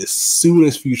as soon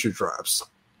as Future drops,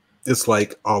 it's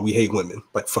like, oh, we hate women.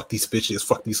 Like, fuck these bitches,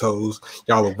 fuck these hoes.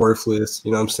 Y'all are worthless.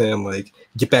 You know what I'm saying? Like,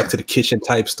 get back to the kitchen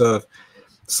type stuff.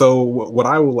 So what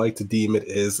I would like to deem it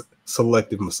is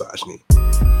selective misogyny.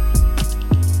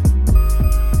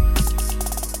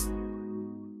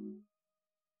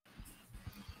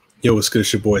 Yo, what's good?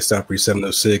 It's your boy,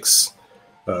 Stoppery706.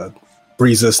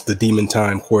 Breeze us, the Demon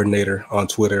Time Coordinator on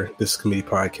Twitter. This is Committee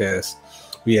Podcast.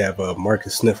 We have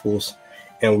Marcus Sniffles,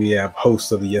 and we have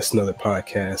host of the Yes Another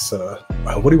podcast.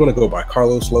 What do you want to go by?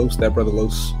 Carlos Los, that brother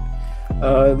Los?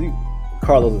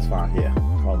 Carlos is fine. Yeah,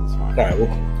 Carlos is fine. All right, well,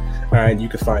 all right. You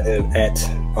can find him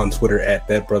on Twitter at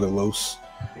that brother Los.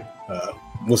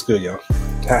 What's good, y'all?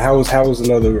 How was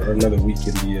another week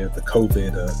in the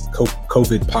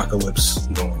COVID apocalypse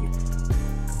going?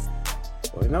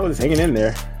 Well, it's hanging in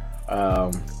there.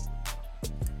 The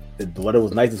weather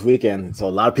was nice this weekend, so a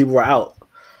lot of people were out.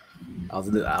 I was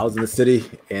in the city,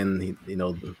 and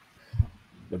the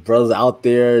brothers out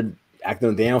there acting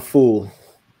a damn fool,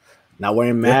 not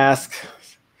wearing masks,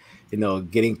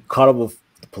 getting caught up with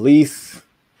the police.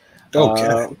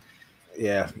 Okay.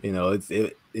 It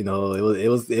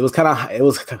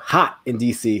was hot in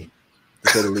DC, to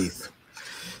say the least.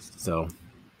 So,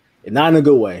 not in a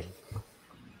good way.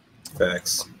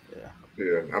 Facts.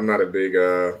 Yeah, I'm not a big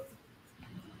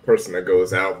person that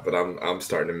goes out, but I'm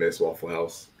starting to miss Waffle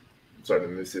House. I'm starting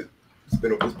to miss it. It's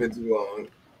been too long.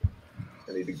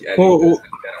 I need to get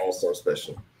that All-Star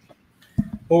special.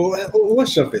 Well,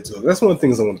 let's jump into it. That's one of the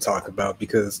things I want to talk about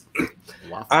because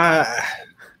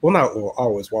not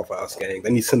always Waffle House gang. They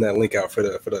need to send that link out for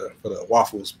the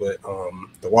waffles, but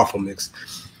the waffle mix.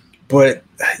 But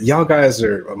y'all guys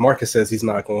Marcus says he's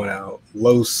not going out.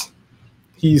 Los,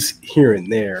 he's here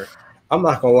and there. I'm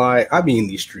not gonna lie, I be in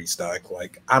these streets, dog.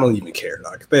 Like, I don't even care,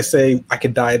 dog. If they say I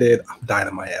could die dead, I'm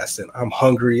dying my ass in. I'm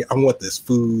hungry. I want this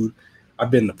food. I've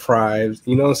been deprived.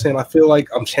 You know what I'm saying? I feel like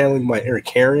I'm channeling my inner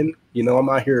Karen. I'm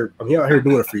out here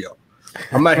doing it for y'all.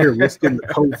 I'm out here risking the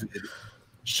COVID,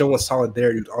 showing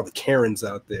solidarity with all the Karens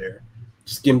out there,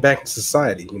 just getting back in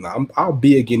society. I'll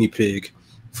be a guinea pig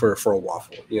for a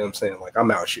waffle. You know what I'm saying? Like, I'm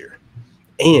out here.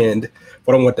 And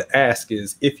what I want to ask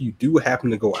is, if you do happen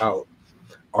to go out,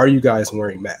 are you guys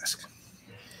wearing masks?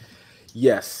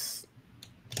 Yes.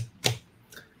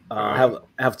 I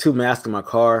have two masks in my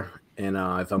car, and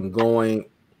if I go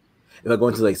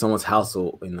into like someone's house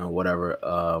or whatever,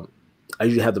 I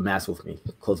usually have the mask with me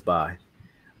close by.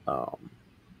 So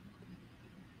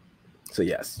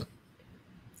yes.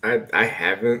 I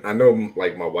haven't. I know,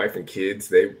 like, my wife and kids,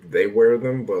 they wear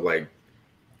them, but like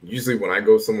usually when I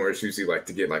go somewhere, it's usually like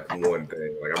to get like one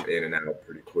thing. Like, I'm in and out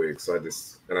pretty quick, so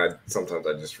I sometimes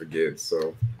just forget.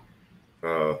 So,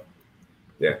 I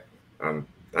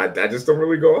just don't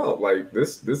really go out. Like,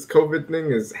 this COVID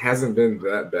thing hasn't been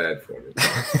that bad for me.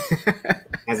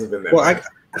 Hasn't been that bad.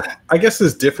 I guess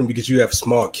it's different because you have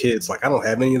small kids. Like, I don't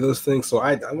have any of those things, so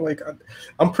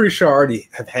I'm pretty sure I already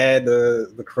have had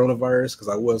the coronavirus because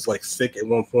I was like sick at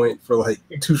one point for like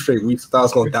 2 straight weeks. I thought I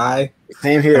was gonna die.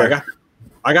 Same here.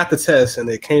 I got the test and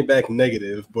it came back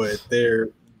negative, but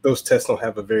those tests don't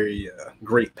have a very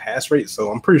great pass rate.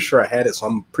 So I'm pretty sure I had it. So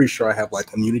I'm pretty sure I have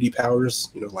like immunity powers.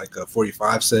 Like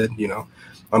 45 said.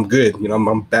 I'm good.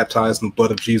 I'm baptized in the blood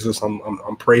of Jesus.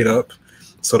 I'm prayed up.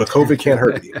 So the COVID can't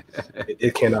hurt me.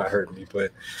 It cannot hurt me.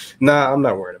 But nah, I'm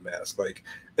not wearing a mask. Like,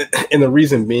 and the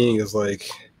reason being is like,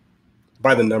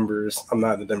 by the numbers, I'm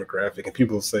not in the demographic, and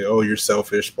people say, "Oh, you're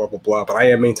selfish," blah blah blah. But I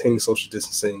am maintaining social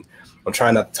distancing. I'm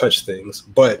trying not to touch things,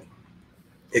 but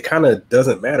it kind of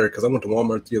doesn't matter because I went to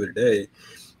Walmart the other day,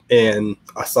 and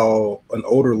I saw an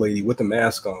older lady with a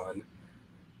mask on,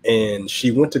 and she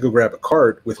went to go grab a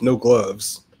cart with no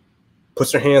gloves.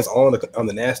 Puts her hands on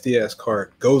the nasty ass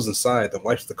cart, goes inside, then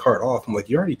wipes the cart off. I'm like,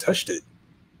 you already touched it.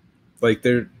 Like,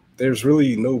 there's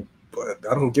really no.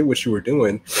 I don't get what you were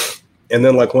doing. And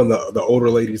then like one of the older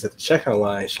ladies at the checkout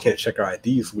line, she can't check her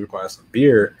ID, so we were buying some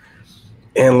beer.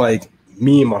 And like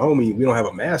me and my homie, we don't have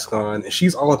a mask on, and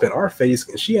she's all up in our face,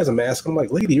 and she has a mask. I'm like,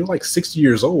 lady, you're like 60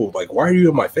 years old. Like, why are you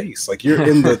in my face? Like, you're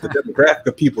in the demographic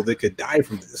of people that could die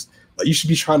from this. Like, you should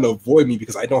be trying to avoid me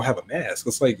because I don't have a mask.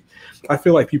 It's like, I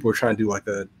feel like people are trying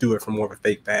to do it for more of a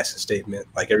fake fashion statement.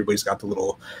 Like, everybody's got the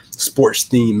little sports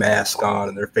theme mask on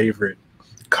and their favorite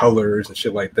colors and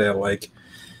shit like that. Like,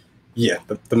 yeah,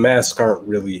 the masks aren't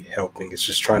really helping. It's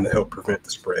just trying to help prevent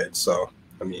the spread. So,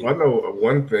 I mean, I know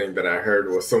one thing that I heard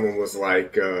was someone was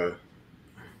like,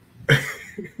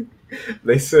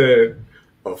 they said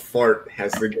a fart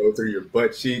has to go through your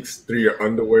butt cheeks, through your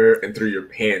underwear, and through your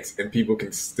pants, and people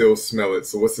can still smell it.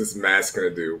 So what's this mask gonna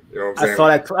do? You know what I'm saying?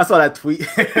 I saw that tweet.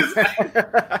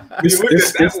 It's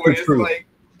like,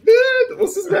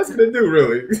 What's this mask gonna do,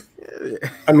 really?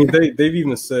 I mean, they've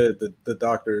even said that the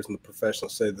doctors and the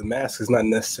professionals said the mask is not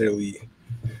necessarily.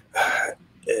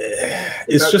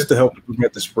 It's just to help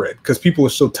prevent the spread because people are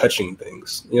still touching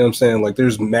things. You know what I'm saying? Like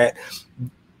there's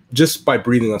just by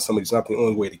breathing on somebody is not the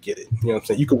only way to get it. You know what I'm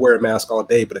saying? You could wear a mask all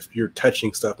day, but if you're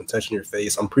touching stuff and touching your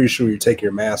face, I'm pretty sure you're taking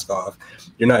your mask off.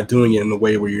 You're not doing it in a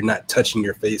way where you're not touching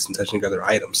your face and touching other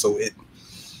items. So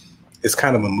it's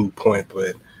kind of a moot point,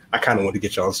 but I kind of want to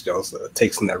get y'all's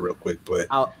takes on that real quick. But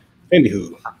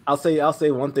anywho, I'll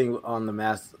say one thing on the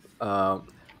mask.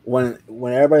 When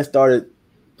everybody started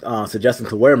suggesting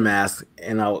to wear masks,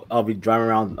 and I'll be driving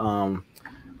around on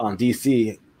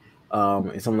DC.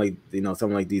 In some like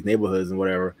these neighborhoods and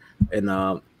whatever, and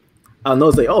I'll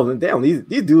notice like, oh damn, these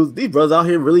brothers out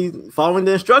here really following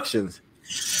the instructions.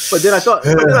 But then I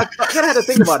had to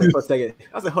think about it for a second.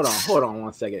 I said, hold on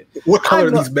 1 second. What color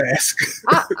are these masks?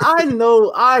 I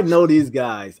know these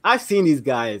guys. I've seen these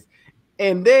guys,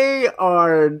 and they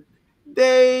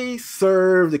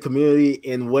serve the community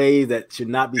in ways that should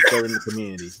not be serving the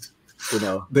community. You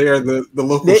know, they are the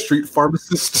local street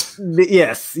pharmacists.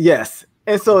 Yes.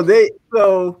 And so a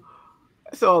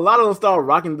lot of them start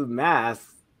rocking the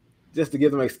mask just to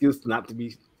give them an excuse not to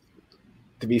be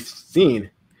seen.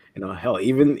 You know, hell,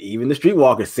 even the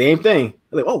streetwalkers, same thing.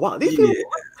 They're like, oh wow, these people,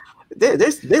 they're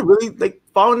really like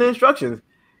following the instructions.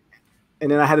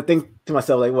 And then I had to think to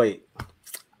myself, like, wait,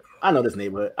 I know this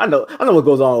neighborhood. I know what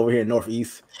goes on over here in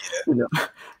Northeast.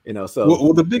 So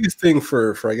well, the biggest thing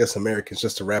for I guess Americans,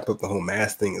 just to wrap up the whole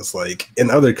mask thing, is like in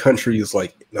other countries,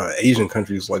 like Asian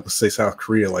countries, like let's say South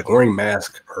Korea, like wearing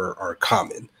masks are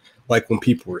common, like when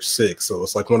people are sick. So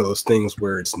it's like one of those things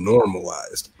where it's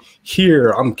normalized.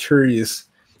 Here, I'm curious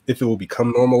if it will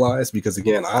become normalized because,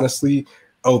 again, honestly,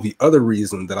 the other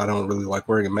reason that I don't really like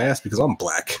wearing a mask because I'm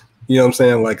black. You know what I'm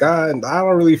saying? Like I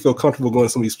don't really feel comfortable going to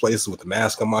some of these places with a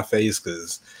mask on my face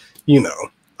because,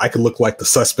 I could look like the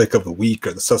suspect of the week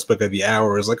or the suspect of the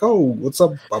hour. It's like, oh, what's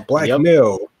up, a black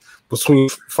male between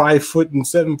 5 foot and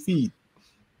 7 feet,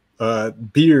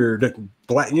 beard,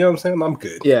 black. You know what I'm saying? I'm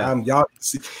good. Yeah. Y'all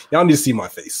need to see my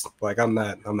face. Like I'm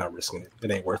not risking it.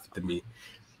 It ain't worth it to me.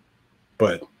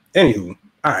 But anywho,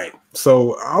 all right.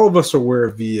 So all of us are aware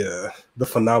of the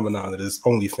phenomenon that is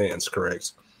OnlyFans,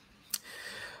 correct?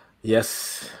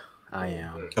 Yes, I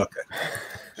am. Okay.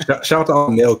 Shout out to all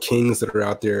the male kings that are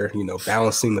out there,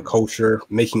 balancing the culture,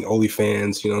 making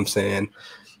OnlyFans, you know what I'm saying?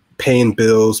 Paying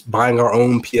bills, buying our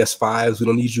own PS5s. We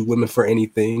don't need you women for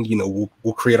anything.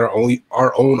 We'll create our own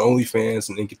OnlyFans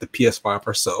and then get the PS5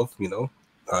 ourselves,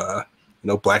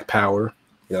 Black Power,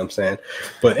 you know what I'm saying?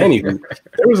 But anyway,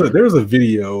 there was a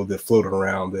video that floated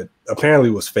around that apparently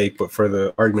was fake, but for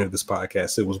the argument of this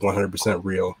podcast, it was 100%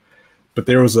 real. But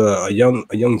there was a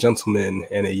young gentleman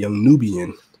and a young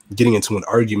Nubian getting into an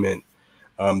argument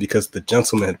because the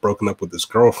gentleman had broken up with his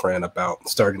girlfriend about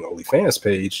starting an OnlyFans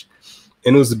page,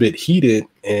 and it was a bit heated.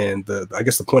 And I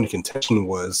guess the point of contention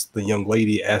was the young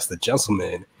lady asked the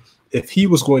gentleman if he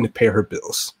was going to pay her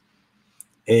bills,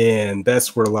 and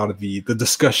that's where a lot of the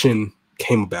discussion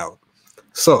came about.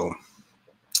 So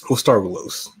we'll start with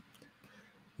Los.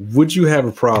 Would you have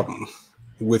a problem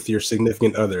with your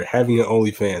significant other having an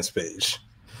OnlyFans page?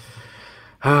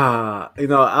 I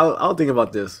was thinking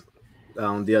about this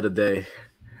the other day.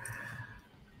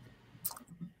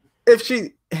 If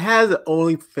she has an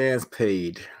OnlyFans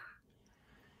page,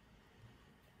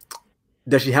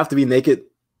 does she have to be naked,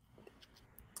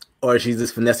 or is she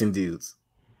just finessing dudes?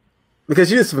 Because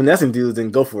she's just finessing dudes,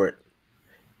 then go for it.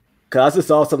 Because I just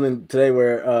saw something today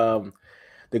where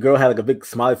the girl had like a big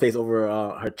smiley face over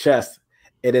her chest,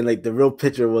 and then like the real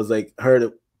picture was like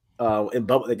her in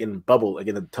bubble, like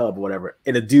in the tub or whatever,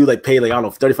 and the dude like paid like I don't know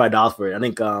 $35 for it. I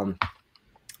think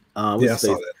I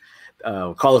saw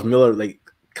that. Carlos Miller like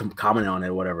commented on it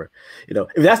or whatever. If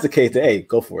that's the case, then hey,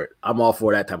 go for it. I'm all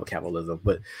for that type of capitalism.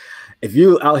 But if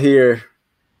you out here,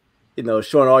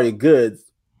 showing all your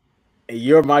goods, and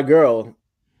you're my girl,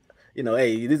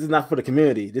 hey, this is not for the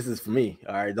community. This is for me.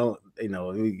 All right, don't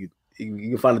you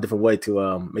can find a different way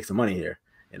to make some money here.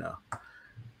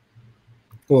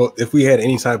 Well, if we had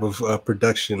any type of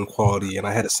production quality and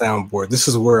I had a soundboard, this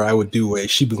is where I would do a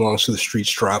 "She Belongs to the Streets"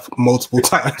 drop multiple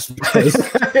times because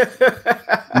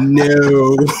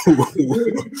no,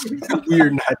 we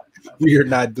are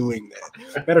not doing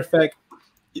that. Matter of fact,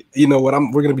 you know what?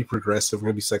 We're gonna be progressive. We're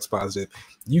gonna be sex positive.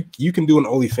 You can do an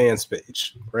OnlyFans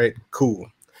page, right?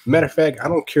 Cool. Matter of fact, I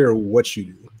don't care what you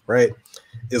do, right?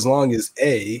 As long as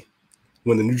A,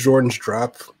 when the new Jordans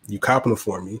drop, you copping them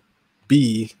for me.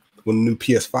 B, when the new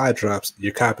PS5 drops,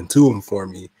 you're copping 2 of them for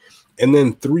me. And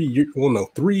then 3,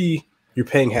 you're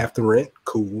paying half the rent.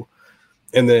 Cool.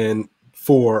 And then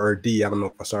for, or D, I don't know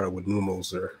if I started with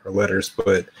numerals or letters,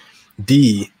 but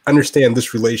D, understand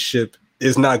this relationship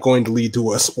is not going to lead to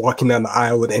us walking down the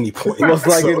aisle at any point. Most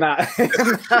likely So, not.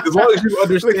 as long as you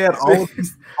understand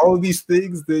all of these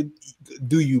things, then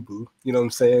do you, boo? You know what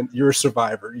I'm saying? You're a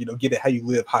survivor. You know, get it how you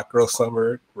live. Hot girl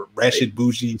summer, ratchet,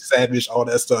 bougie, savage, all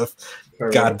that stuff.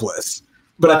 God bless.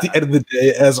 But at the end of the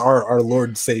day, as our Lord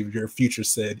and Savior, Future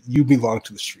said, you belong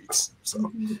to the streets.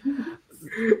 So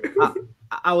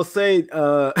I would say,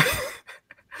 I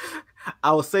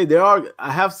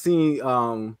have seen,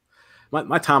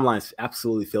 my timeline is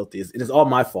absolutely filthy. It is all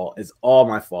my fault. It's all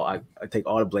my fault. I take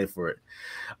all the blame for it.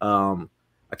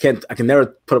 I can never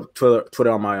put up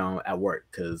Twitter on my own at work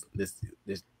because this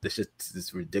shit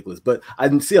is ridiculous. But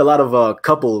I see a lot of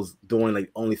couples doing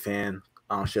like OnlyFans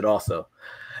shit also,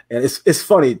 and it's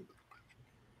funny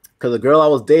because the girl I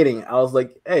was dating, I was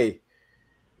like, hey,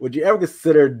 would you ever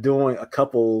consider doing a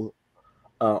couple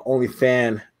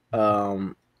OnlyFans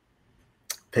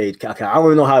page? Okay, I don't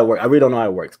even know how it works. I really don't know how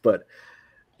it works, but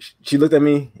she looked at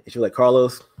me and she was like,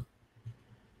 Carlos,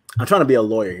 I'm trying to be a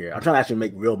lawyer here. I'm trying to actually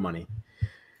make real money.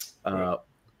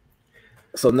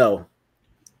 So no,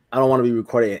 I don't want to be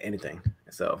recording anything.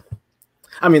 So,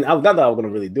 I mean, I not that I was gonna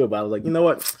really do it, but I was like, you know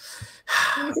what?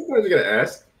 Sometimes you gotta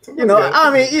ask.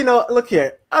 Look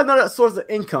here. Another source of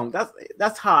income.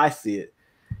 That's how I see it.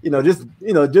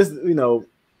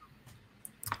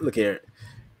 Look here.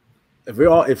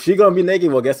 If she's gonna be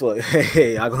naked, well, guess what?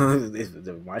 Hey,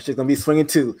 my shit's gonna be swinging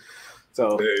too.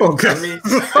 So okay. I mean,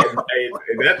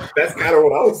 that's kind of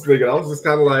what I was thinking. I was just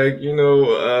kind of like,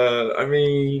 I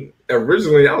mean,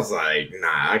 originally I was like,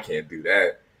 nah, I can't do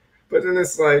that. But then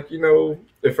it's like,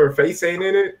 if her face ain't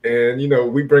in it,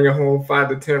 and we bring her home 5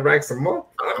 to 10 racks a month.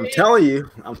 I'm telling you.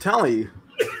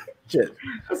 Shit.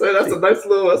 That's a nice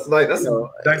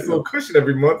little cushion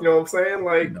every month. You know what I'm saying?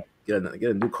 Like, get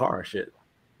a new car, shit.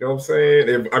 You know what I'm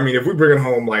saying? If we bring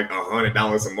home like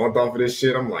 $100 a month off of this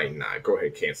shit, I'm like, nah, go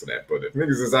ahead, cancel that. But if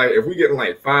niggas is like, if we getting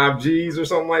like 5 G's or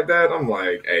something like that, I'm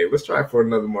like, hey, let's try for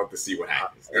another month to see what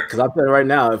happens. Because I'll tell you right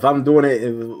now, if I'm doing it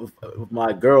with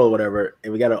my girl or whatever,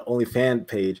 and we got an OnlyFans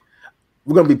page,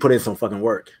 we're gonna be putting in some fucking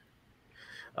work.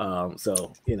 I've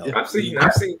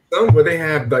seen some where they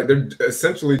have like they're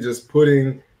essentially just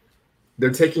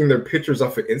they're taking their pictures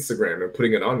off of Instagram and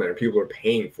putting it on there, and people are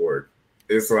paying for it.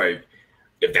 It's like,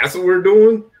 if that's what we're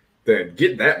doing, then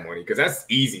get that money, because that's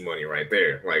easy money right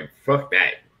there. Like, fuck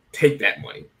that. Take that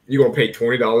money. You're going to pay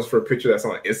 $20 for a picture that's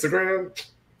on Instagram?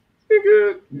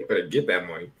 Nigga, you better get that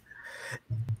money.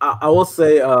 I will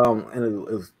say, and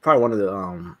it was probably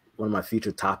one of my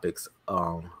future topics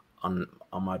on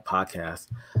my podcast,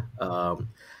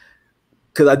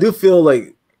 because I do feel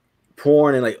like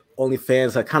porn and like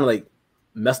OnlyFans have kind of like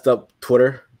messed up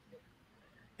Twitter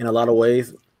in a lot of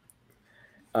ways.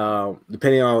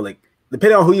 Depending on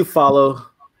who you follow,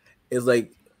 is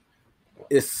like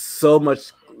it's so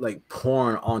much like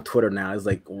porn on Twitter now. It's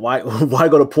like why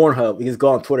go to Pornhub? You just go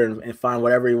on Twitter and find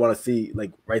whatever you want to see,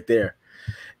 like right there.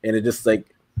 And it just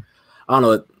like, I don't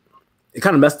know, it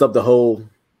kind of messed up the whole.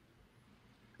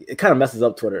 It kind of messes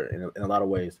up Twitter in a lot of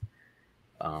ways.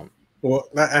 Well,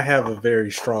 I have a very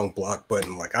strong block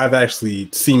button. Like, I've actually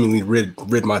seemingly rid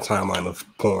my timeline of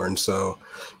porn. So,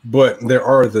 but there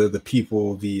are the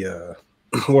people,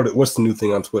 what's the new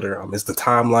thing on Twitter? Is the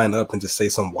timeline up and just say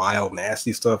some wild,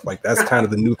 nasty stuff? Like, that's kind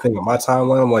of the new thing on my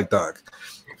timeline. I'm like, dog,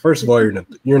 first of all,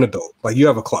 you're an adult. Like, you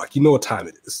have a clock. You know what time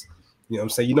it is. You know what I'm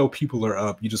saying? You know people are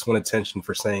up. You just want attention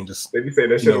for saying just... They be saying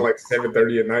that shit at like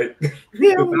 7:30 at night.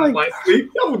 Yeah, I'm like sleep.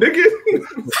 Yo,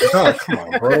 nigga. God, come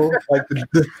on, bro. Like,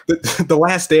 the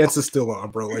last dance is still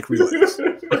on, bro. Like, relax.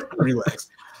 Relax.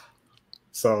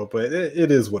 So, but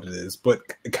it is what it is. But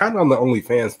kind of on the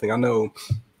OnlyFans thing, I know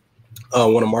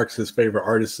one of Marcus's favorite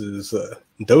artists is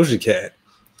Doja Cat.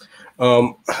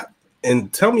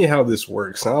 And tell me how this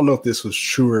works. I don't know if this was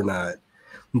true or not.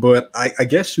 But I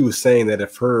guess she was saying that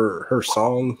if her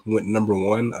song went number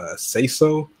one, Say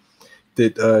So,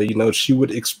 that she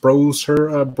would expose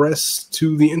her breasts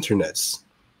to the internets,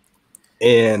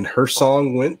 and her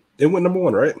song went number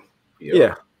one, right?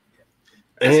 Yeah.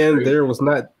 And there was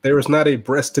not a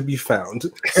breast to be found.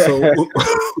 So,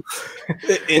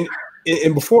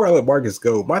 and before I let Marcus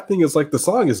go, my thing is like the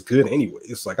song is good anyway.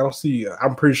 It's like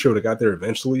I'm pretty sure it got there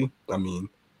eventually. I mean,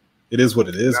 it is what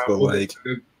it is, but like.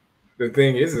 The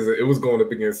thing is it was going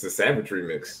up against the Savage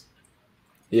remix.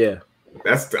 Yeah,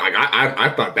 that's like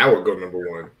I thought that would go number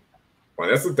one. Well,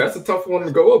 that's a tough one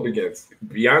to go up against.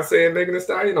 Beyonce and Megan Thee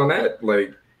Stallion on that,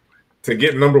 like, to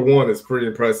get number one is pretty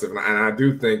impressive, and I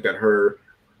do think that her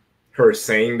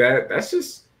saying that's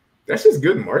just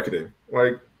good marketing.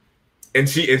 Like, And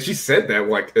she said that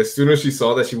like as soon as she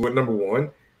saw that she went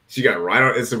 #1, she got right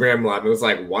on Instagram Live and was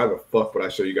like, "Why the fuck would I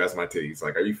show you guys my titties?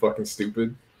 Like, are you fucking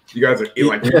stupid? You guys are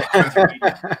like,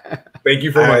 thank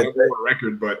you for my #1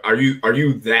 record, but are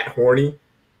you that horny?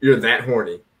 You're that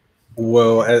horny."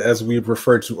 Well, as we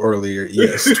referred to earlier,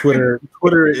 yes, Twitter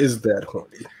is that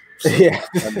horny. So, Yeah.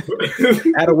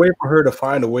 I had a way for her to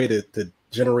find a way to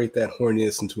generate that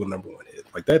horniness into a #1 hit.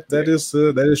 Like that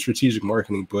is strategic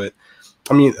marketing. But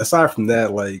I mean, aside from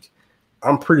that, like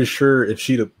I'm pretty sure if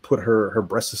she'd have put her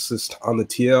breast assist on the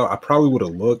TL, I probably would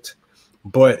have looked,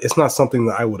 but it's not something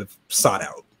that I would have sought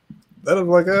out. That was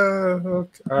like,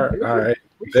 okay, all right.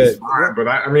 Fine, but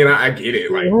I get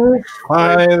it. Like,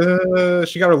 fine.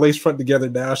 She got her lace front together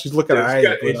now. She's looking all right.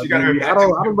 I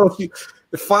don't know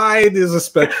if fine is a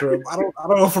spectrum. I don't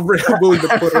know if I'm really willing to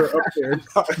put her up there.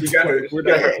 She got her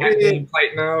hat game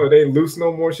tight now. It ain't loose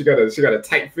no more. She got a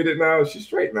tight fitted now. She's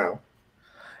straight now.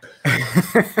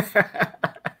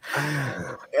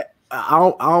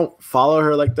 I don't follow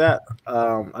her like that.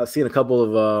 I've seen a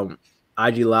couple of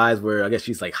IG lives where I guess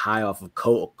she's like high off of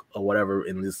coke or whatever,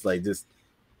 and just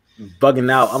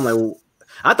bugging out. I'm like, well,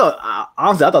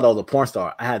 honestly I thought that was a porn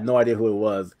star. I had no idea who it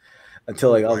was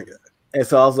until and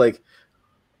so I was like,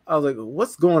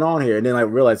 what's going on here? And then I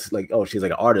realized like, oh, she's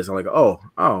like an artist. I'm like, oh,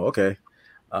 okay.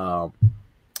 I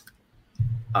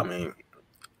mean,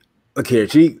 look here.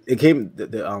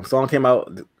 The song came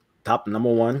out top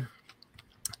 #1,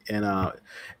 and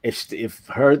if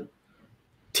her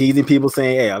teasing people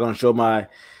saying, "Hey, I'm gonna show my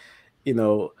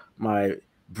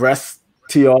breasts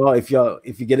to y'all if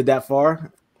you get it that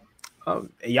far,"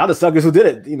 y'all the suckers who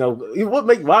did it.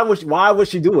 Why would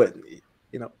she do it?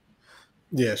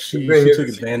 Yeah, she took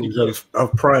advantage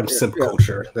of prime simp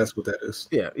culture. That's what that is.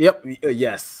 Yeah. Yep.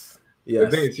 Yes. The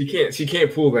thing is, she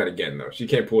can't pull that again though. She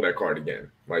can't pull that card again.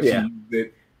 Like she used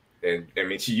it, and I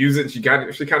mean she used it. She kind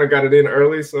of got it in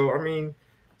early. So I mean,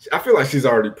 I feel like she's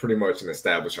already pretty much an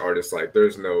established artist. Like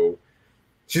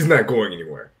she's not going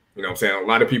anywhere. You know what I'm saying? A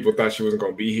lot of people thought she wasn't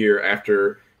going to be here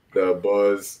after the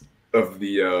buzz of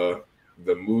the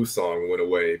Moose song went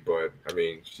away, but I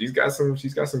mean, she's got some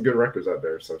good records out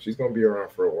there, so she's going to be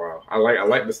around for a while. I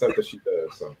like the stuff that she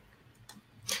does. So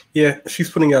yeah, she's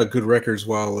putting out good records.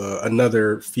 While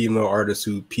another female artist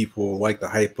who people like to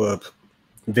hype up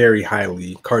very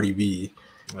highly, Cardi B,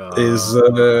 is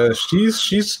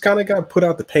she's kind of got put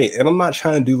out the paint. And I'm not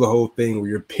trying to do the whole thing where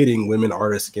you're pitting women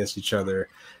artists against each other.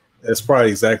 That's probably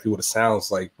exactly what it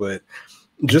sounds like, but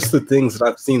just the things that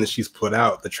I've seen that she's put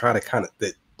out that trying to kind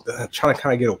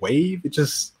of get a wave, it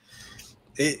just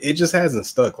hasn't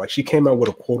stuck. Like she came out with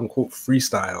a quote unquote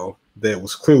freestyle that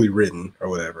was clearly written or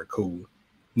whatever. Cool,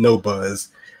 no buzz.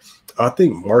 I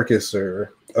think Marcus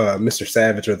or Mr.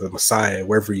 Savage or the Messiah,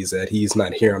 wherever he's at, he's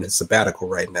not here on his sabbatical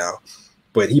right now.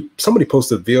 But somebody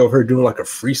posted a video of her doing like a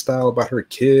freestyle about her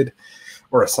kid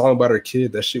or a song about her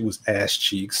kid. That shit was ass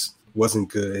cheeks. Wasn't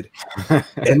good.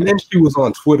 And then she was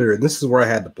on Twitter, and this is where I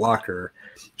had to block her.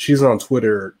 She's on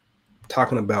Twitter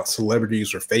talking about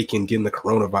celebrities or faking getting the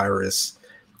coronavirus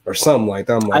or something like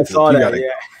that. I'm like, I saw that. Yeah.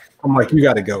 I'm like, you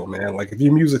got to go, man. Like, if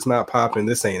your music's not popping,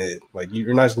 this ain't it. Like,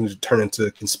 you're not going to turn into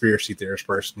a conspiracy theorist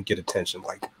person and get attention.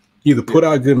 Like, either put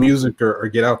out good music or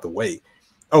get out the way.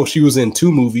 Oh, she was in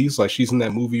 2 movies. Like, she's in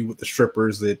that movie with the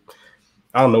strippers that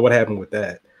I don't know what happened with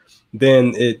that.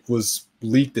 Then it was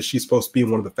leaked that she's supposed to be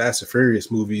in one of the Fast and Furious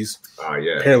movies. Oh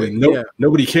yeah. Apparently,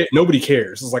 nobody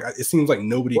cares. It's like it seems like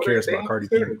nobody cares about Cardi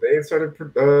B. They ain't started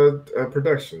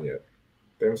production yet.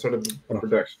 They haven't started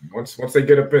production. Once they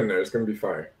get up in there, it's gonna be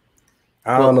fire.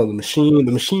 I don't know. The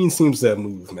machine seems to have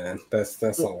moved, man. That's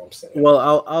all I'm saying.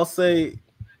 Well, I'll say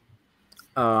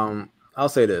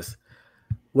this: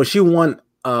 when she won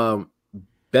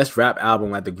best rap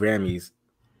album at the Grammys,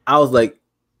 I was like,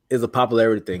 it's a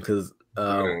popularity thing because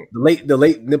the late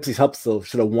Nipsey Hussle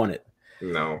should have won it.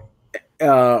 No,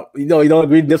 you don't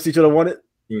agree Nipsey should have won it?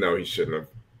 No, he shouldn't have.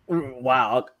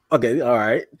 Wow. Okay, all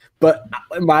right. But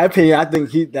in my opinion, I think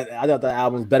I thought that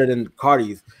album's better than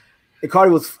Cardi's. And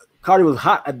Cardi was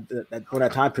hot at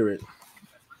that time period.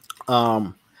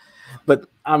 But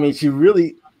I mean, she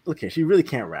really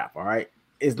can't rap. All right,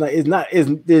 she's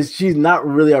not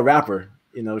really a rapper.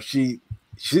 You know, she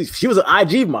was an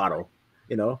IG model.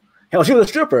 You know, hell, she was a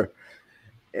stripper.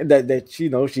 And that she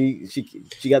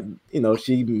got,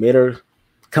 she made her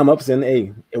come up and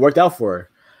hey, it worked out for her.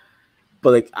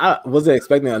 But like, I wasn't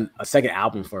expecting a second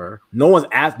album for her. No one's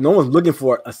looking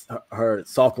for her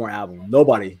sophomore album.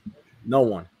 Nobody, no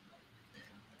one.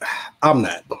 I'm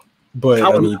not, but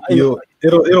I mean,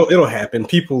 it'll happen.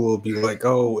 People will be like,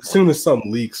 oh, as soon as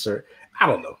something leaks, or I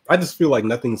don't know. I just feel like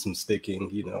nothing's been sticking.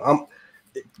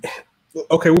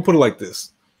 Okay, we'll put it like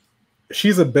this: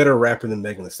 she's a better rapper than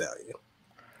Megan Thee Stallion.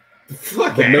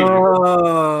 Fuck But Megan.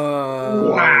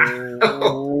 Wow.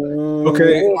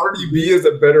 Okay. Cardi B is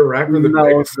a better rapper than No,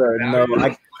 Megan Thee sir.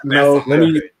 Stallion? No, no. Let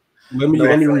me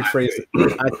rephrase it.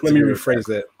 I Let me rephrase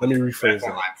that. Let me rephrase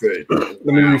that.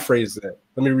 Let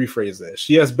me rephrase that.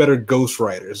 She has better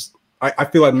ghostwriters. I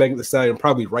feel like Megan Thee Stallion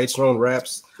probably writes her own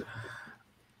raps.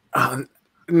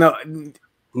 No.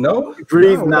 No,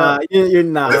 Breathe, no, nah, you're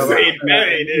not.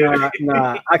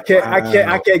 Nah. I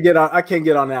can't get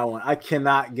on that one. I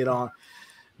cannot get on.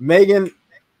 Megan,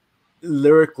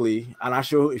 lyrically, I'm not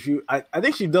sure if you. I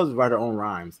think she does write her own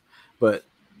rhymes, but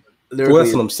lyrically, well,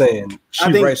 that's what I'm saying.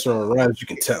 She writes her own rhymes. You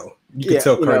can tell. You can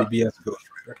tell Cardi B has a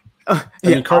ghostwriter. I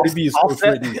mean, Cardi B is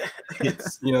ghostwritten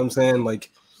hits. You know what I'm saying?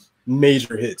 Like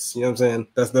major hits. You know what I'm saying?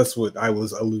 That's what I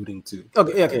was alluding to.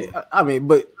 Okay. I mean,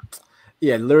 but.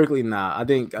 Yeah, lyrically, nah. I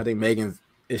think Megan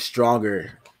is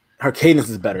stronger. Her cadence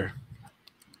is better.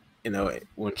 You know,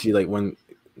 when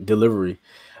delivery.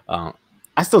 I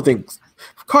still think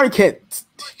Cardi can't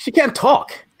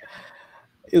talk.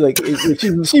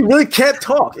 She really can't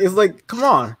talk. It's like, come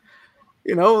on,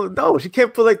 you know, no, she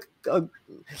can't put like she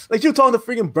was talking to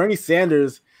freaking Bernie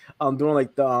Sanders during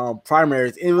like the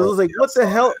primaries. It was like, what the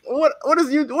hell? What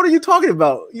are you talking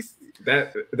about?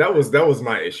 That was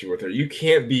my issue with her. You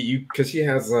can't be because she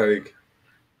has like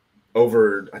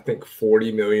over I think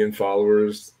 40 million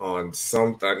followers on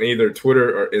either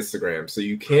Twitter or Instagram. So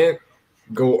you can't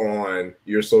go on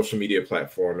your social media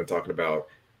platform and talking about,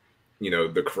 you know,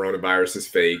 the coronavirus is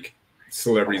fake,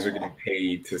 celebrities are getting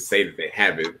paid to say that they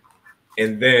have it,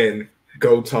 and then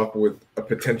go talk with a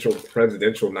potential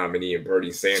presidential nominee in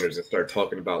Bernie Sanders and start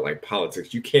talking about like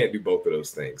politics. You can't do both of those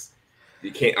things.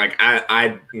 You can't like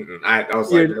I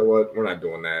was like, you know what, we're not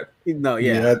doing that. No,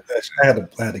 yeah. I had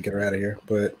to get her out of here,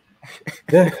 but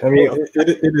yeah, I mean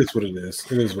it is what it is.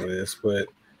 It is what it is. But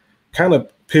kind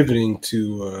of pivoting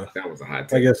to that was a hot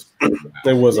take. I guess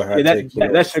there was a hot take.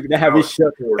 That had me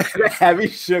shook. That had me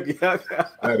shook. That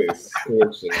is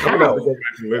scorching. I'm gonna go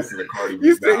back and listen to Cardi B.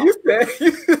 You said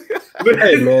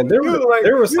hey man, there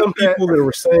were some people that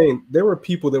were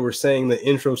saying the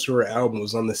intro to her album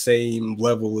was on the same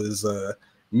level as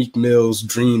Meek Mill's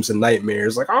Dreams and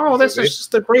Nightmares. Like, oh, that's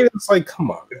just the greatest. It's like, come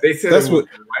on. They said that's what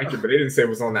like it, but they didn't say it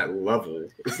was on that level.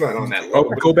 It's not on that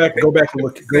level. Oh, go back and look at the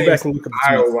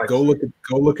tweets. Go look at the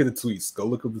tweets. Go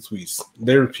look at the tweets.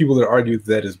 There are people that argue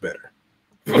that is better.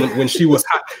 When she was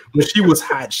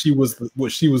hot, she was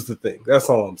the thing. That's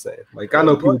all I'm saying. Like, I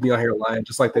know people be out here lying,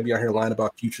 just like they be out here lying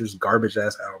about Future's garbage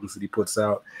ass albums that he puts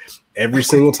out every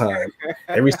single time.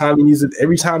 Every time a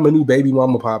new baby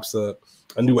mama pops up,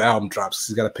 a new album drops,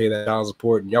 he's got to pay that child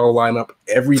support, and y'all line up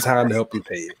every time to help him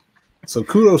pay it. So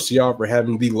kudos to y'all for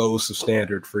having the lowest of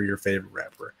standard for your favorite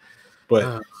rapper.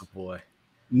 But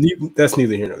that's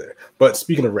neither here nor there. But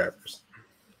speaking of rappers,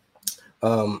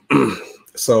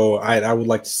 so I would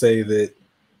like to say that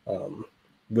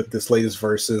with this latest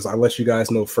verses, I'll let you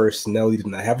guys know first, Nelly did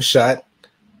not have a shot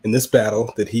in this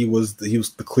battle, that he was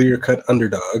the clear-cut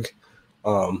underdog.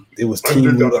 It was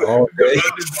Team Luda all day.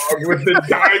 Underdog with the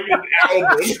diamond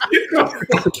album.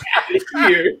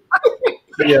 Here.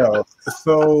 Yeah.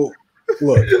 So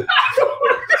look,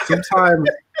 sometimes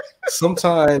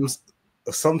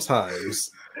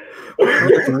we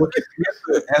have to look at,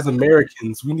 as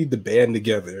Americans, we need to band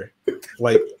together.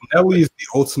 Like, Nelly is the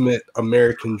ultimate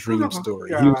American dream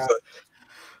story.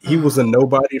 He was a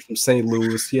nobody from St.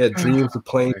 Louis. He had dreams of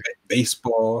playing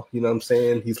baseball. You know what I'm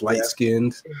saying? He's light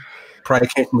skinned. Probably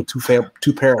came from a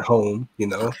two-parent home, you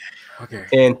know. Okay.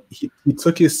 And he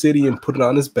took his city and put it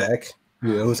on his back.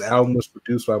 You know, his album was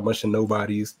produced by a bunch of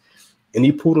nobodies, and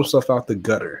he pulled himself out the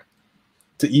gutter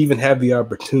to even have the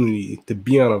opportunity to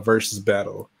be on a versus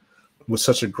battle with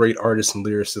such a great artist and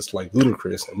lyricist like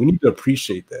Ludacris, and we need to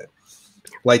appreciate that.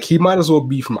 Like, he might as well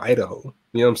be from Idaho.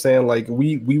 You know what I'm saying? Like,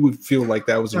 we would feel like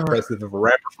that was impressive if a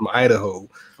rapper from Idaho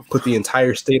put the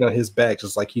entire state on his back,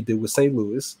 just like he did with St.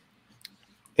 Louis,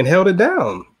 and held it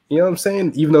down. You know what I'm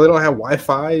saying? Even though they don't have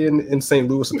Wi-Fi in St.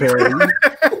 Louis, apparently.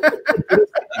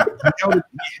 he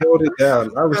held it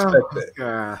down. I respect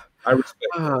that. I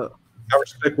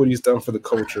respect what he's done for the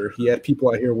culture. He had people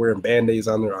out here wearing Band-Aids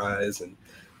on their eyes, and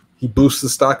he boosts the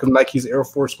stock of Nike's Air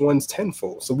Force Ones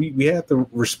tenfold. So we have to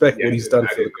respect what he's done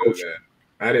for the culture.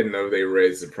 I didn't know they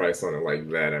raised the price on it like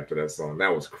that after that song.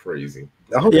 That was crazy.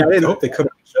 I hope they cut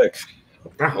up the check.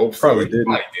 I hope probably so.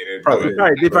 Didn't. They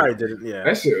probably didn't. Yeah,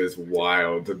 that shit is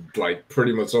wild to like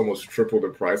pretty much almost triple the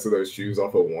price of those shoes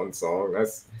off of one song.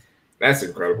 That's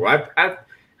incredible. I'm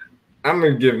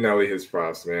gonna give Nelly his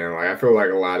props, man. Like, I feel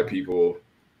like a lot of people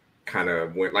kind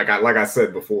of went like I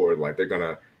said before, like they're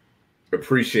gonna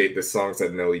appreciate the songs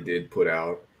that Nelly did put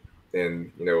out,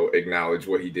 and acknowledge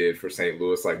what he did for St.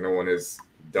 Louis. Like no one has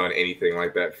done anything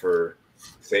like that for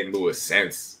St. Louis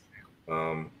since,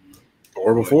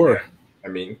 or before. Yeah, I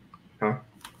mean, huh?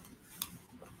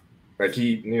 Like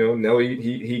Nelly,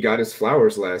 he got his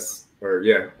flowers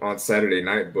on Saturday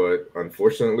night, but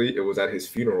unfortunately, it was at his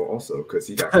funeral also because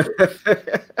he got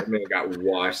that man got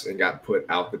washed and got put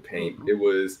out the paint. It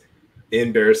was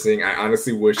embarrassing. I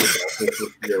honestly wish Adolphus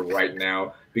was here right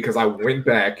now because I went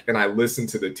back and I listened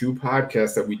to the 2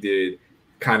 podcasts that we did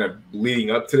kind of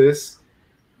leading up to this,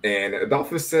 and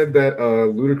Adolphus said that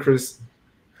Ludacris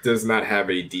does not have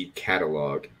a deep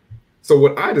catalog. So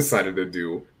what I decided to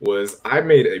do was I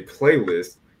made a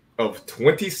playlist of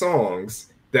 20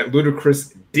 songs that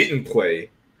Ludacris didn't play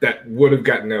that would have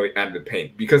gotten Nelly out of the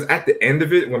paint. Because at the end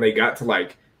of it, when they got to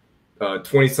like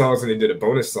 20 songs and they did a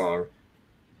bonus song,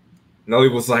 Nelly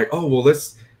was like, "Oh well,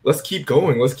 let's keep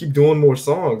going, let's keep doing more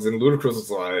songs." And Ludacris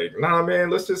was like, "Nah, man,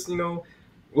 let's just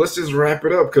wrap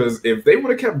it up." Because if they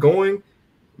would have kept going,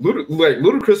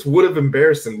 Ludacris would have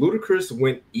embarrassed him. Ludacris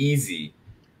went easy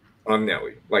on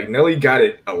Nelly. Like Nelly got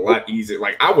it a lot easier.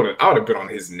 Like I would have been on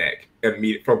his neck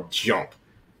immediately from jump.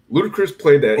 Ludacris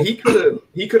played that. He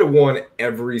could have won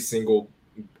every single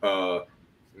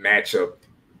matchup.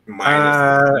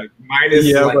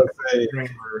 Minus grammar.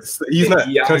 He's not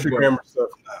country grammar stuff.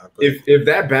 Nah, if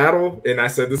that battle, and I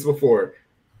said this before,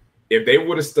 if they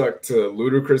would have stuck to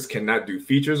Ludacris cannot do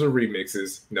features or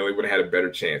remixes, Nelly would have had a better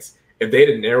chance. If they'd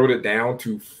have narrowed it down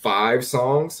to 5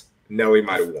 songs, Nelly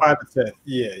might have won. 5 to 10.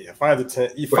 Yeah, 5 to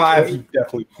 10. 5, he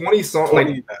definitely 20 songs.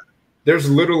 20, like there's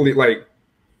literally like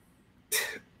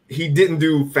he didn't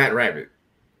do Fat Rabbit.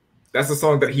 That's a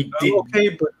song that he did.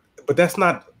 Okay, but that's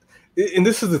not. And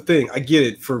this is the thing. I get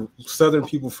it for Southern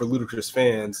people, for Ludacris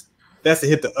fans. That's a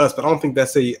hit to us, but I don't think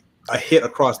that's a hit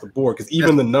across the board because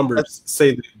even the numbers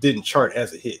say that it didn't chart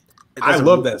as a hit. I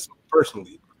love that song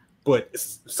personally, but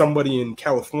somebody in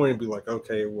California be like,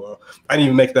 okay, well, I didn't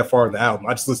even make that far in the album.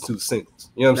 I just listened to the singles.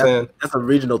 You know what I'm saying? That's a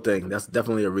regional thing. That's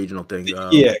definitely a regional thing.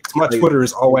 Yeah, because my Twitter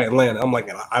is all Atlanta. I'm like,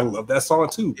 I love that song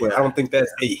too, but I don't think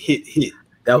that's a hit.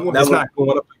 That's not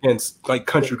going up against like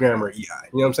Country Grammar EI. You know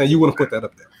what I'm saying? You wouldn't put that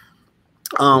up there.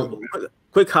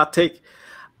 Quick hot take.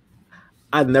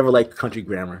 I never liked Country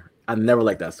Grammar. I never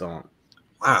liked that song.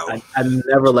 Wow. I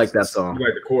never liked that song. You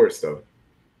like the chorus though?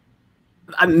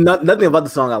 Nothing about the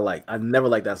song I like. I never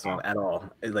liked that song at all.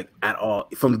 At all.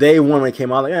 From day one when it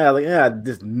came out, I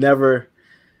just never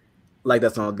liked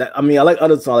that song. I like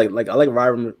other songs. Like I like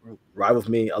Ride With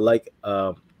Me. I like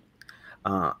EI.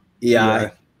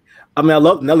 I mean, I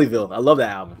love Nellyville. I love that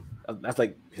album. That's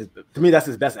like to me, that's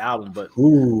his best album. But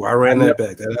I ran that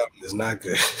back. That album is not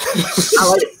good.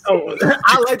 I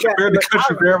like that. The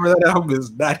Country Grammar, that album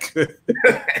is not good.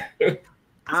 It's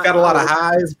got a lot of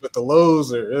highs, but the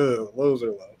lows are low. Lows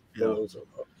are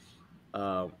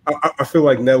low. I feel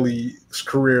like Nelly's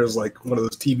career is like one of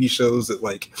those TV shows that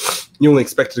like you only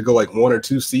expect it to go like 1 or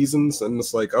 2 seasons, and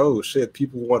it's like, oh shit,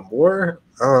 people want more.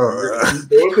 Let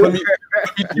me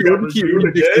keep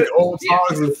remixing old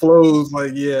songs and flows.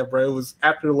 Like, yeah, bro, it was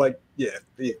after like yeah.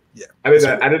 I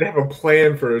didn't have a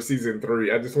plan for season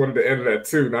 3. I just wanted to end that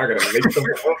too. Now I gotta make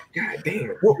something up. God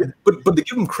damn. Well, but to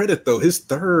give him credit though,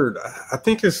 I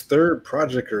think his third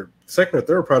project or second or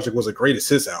third project was a greatest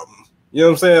hits album. You know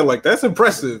what I'm saying? Like that's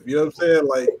impressive. You know what I'm saying?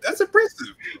 Like that's impressive.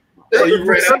 Yeah, you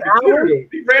ran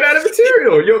out of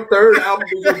material. Your third album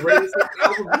was your greatest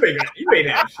album. You made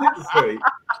that shit to say.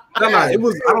 No,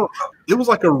 it was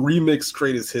like a remix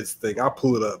greatest hits thing. I'll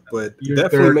pull it up, but your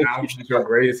definitely third album was your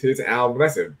greatest hits album. I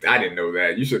didn't know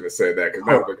that. You shouldn't have said that because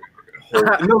that was no,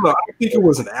 I don't think it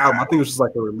was an album. I think it was just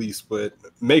like a release. But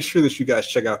make sure that you guys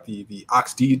check out the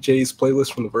Ox DJ's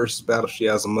playlist from the Versus battle. She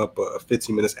has them up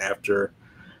 15 minutes after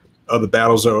the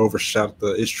battles are over. Shout out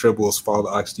the It's Tribbles, follow the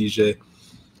Ox DJ.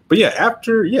 But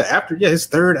after his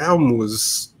third album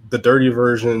was the Dirty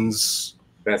Versions.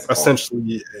 That's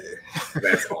essentially.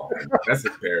 That's all. That's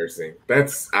embarrassing. I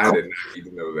did not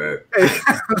even know that.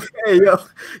 Hey,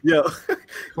 yo.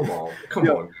 Come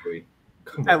on, please.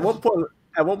 At one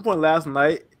point last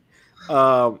night,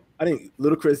 I think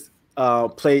Ludacris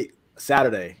played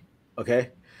Saturday. Okay,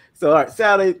 so all right,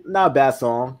 Saturday, not a bad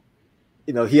song.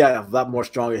 You know, he had a lot more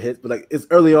stronger hits, but like it's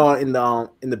early on in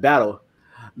the battle.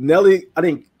 Nelly, I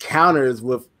think, counters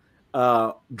with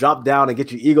drop down and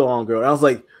get your ego on, girl. And I was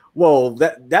like, whoa,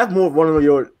 that's more one of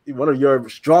your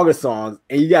stronger songs,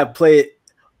 and you got to play it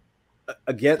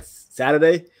against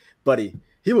Saturday, buddy.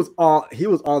 He was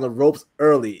on the ropes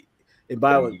early, and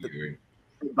by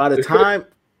the time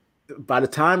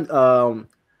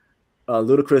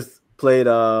Ludacris played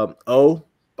 "O"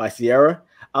 by Sierra,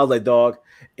 I was like, dog,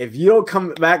 if you don't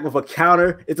come back with a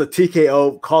counter, it's a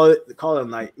TKO. Call it a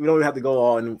night. We don't even have to go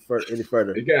on any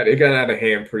further. It got out of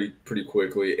hand pretty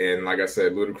quickly, and like I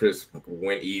said, Ludacris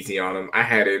went easy on him. I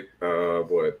had it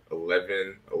 11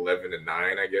 to 9,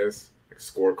 I guess, like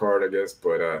scorecard, I guess.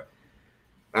 But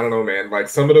I don't know, man. Like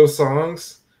some of those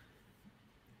songs,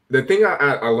 the thing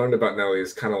I learned about Nelly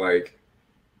is kind of like,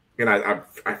 and I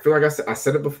feel like I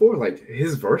said it before, like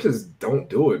his verses don't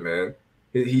do it, man.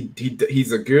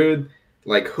 He's a good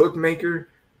like hook maker,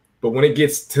 but when it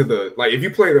gets to the like, if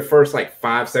you play the first like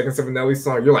 5 seconds of a Nelly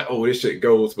song, you're like, oh, this shit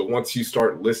goes. But once you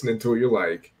start listening to it, you're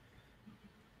like,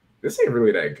 this ain't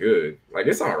really that good. Like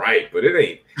it's all right, but it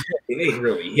ain't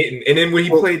really hitting. And then when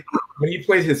he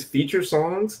played his feature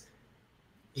songs,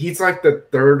 he's like the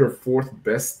third or fourth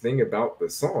best thing about the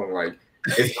song. Like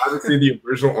it's obviously the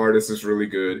original artist is really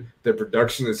good, the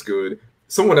production is good.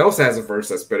 Someone else has a verse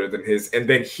that's better than his, and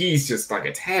then he's just like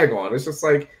a tag on. It's just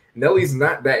like Nelly's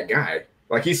not that guy.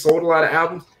 Like he sold a lot of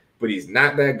albums, but he's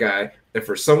not that guy. And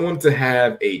for someone to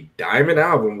have a diamond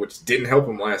album, which didn't help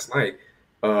him last night,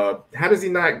 how does he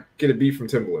not get a beat from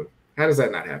Timbaland? How does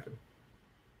that not happen?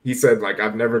 He said, like,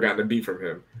 I've never gotten a beat from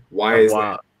him. Why is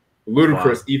that?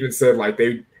 Ludacris even said, like,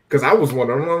 because I was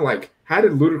wondering, like, how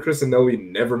did Ludacris and Nelly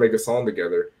never make a song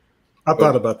together? I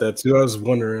thought about that too. I was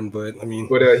wondering, but I mean,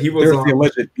 he was on the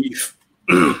alleged beef.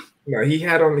 No, he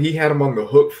had him on the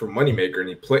hook for Moneymaker,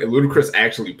 and Ludacris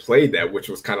actually played that, which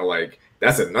was kind of like,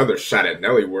 that's another shot at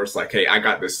Nelly, where it's like, hey, I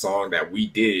got this song that we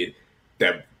did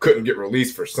that couldn't get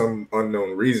released for some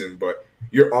unknown reason, but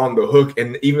you're on the hook.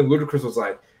 And even Ludacris was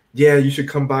like, yeah, you should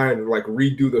come by and like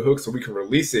redo the hook so we can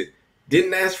release it.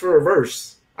 Didn't ask for a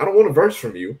verse. I don't want a verse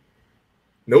from you.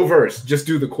 No verse, just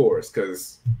do the chorus,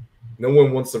 because no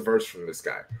one wants a verse from this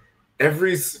guy.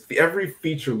 Every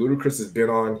feature Ludacris has been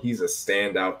on, he's a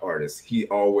standout artist. He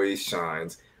always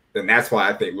shines, and that's why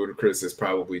I think Ludacris is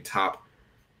probably a top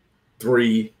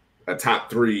three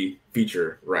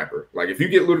feature rapper. Like if you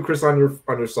get Ludacris on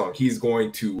your song, he's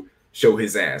going to show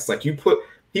his ass. Like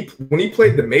when he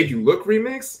played the Made You Look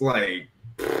remix, like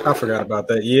I forgot about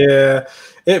that. Yeah,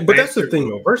 but that's the thing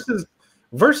though.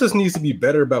 Versus needs to be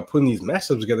better about putting these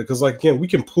matchups together, because like again, we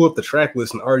can pull up the track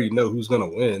list and already know who's gonna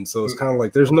win. So it's kind of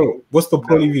like what's the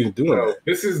point of even doing that?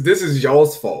 This is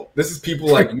y'all's fault. This is people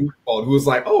like you's fault who was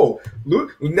like, oh,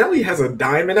 Nelly has a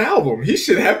diamond album. He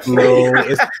should have played. No,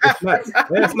 it's not.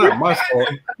 That's not my fault.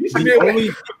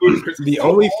 The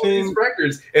only thing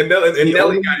records and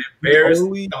Nelly got embarrassed.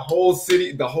 The whole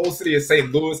city of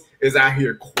St. Louis is out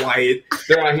here quiet.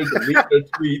 They're out here deleting their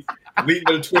tweets, deleting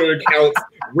their Twitter accounts,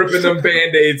 ripping them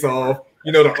Band-Aids off.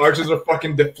 You know, the arches are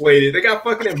fucking deflated. They got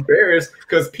fucking embarrassed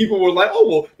because people were like, oh,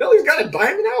 well, Nelly's got a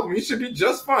diamond album. He should be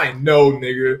just fine. No,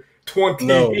 nigga. 28.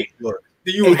 No, look.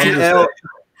 Do you have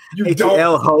You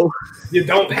don't. You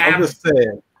don't have. I'm just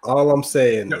saying. All I'm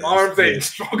saying your arms ain't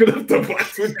strong enough to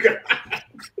box with God.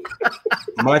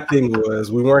 My thing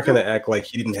was we weren't going to act like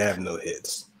he didn't have no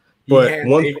hits. But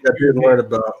one thing I did learn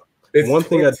about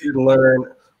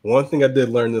one thing I did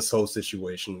learn this whole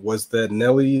situation was that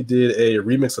Nelly did a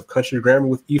remix of Country Grammar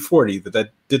with E40 that I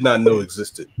did not know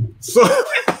existed. So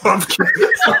shout out to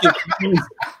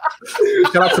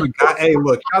the guy. Hey,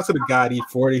 look, shout out to the guy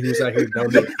E40 who's out here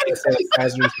donating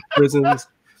sanitizers to prisons.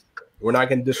 We're not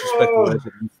going to disrespect the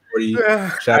legend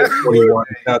E40. Shout out to 41.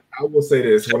 I will say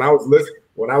this: when I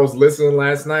was listening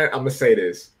last night, I'm gonna say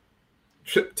this: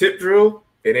 Tip Drill,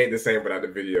 it ain't the same without the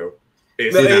video.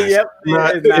 It's It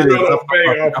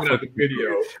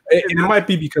might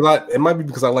be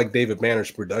because I like David Banner's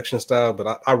production style,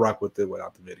 but I rock with it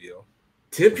without the video.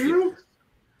 Tip Drill,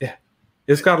 yeah,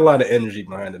 it's got a lot of energy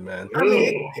behind it, man.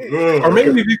 Or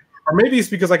maybe it's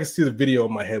because I can see the video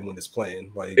in my head when it's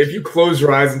playing. Like if you close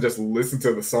your eyes and just listen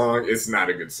to the song, it's not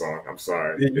a good song. I'm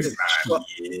sorry, it's not.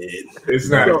 It's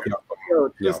not.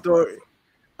 Good story.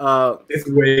 It's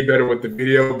way better with the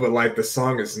video, but like the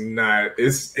song is not.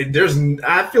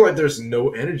 I feel like there's no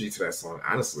energy to that song.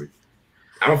 Honestly,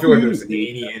 I don't feel like there's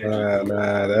any energy.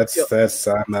 That's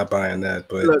I'm not buying that.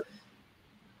 But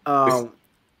look,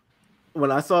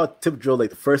 when I saw Tip Drill like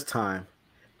the first time,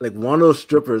 like one of those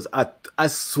strippers, I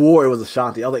swore it was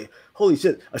Ashanti. I was like, holy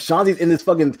shit, Ashanti's in this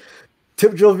fucking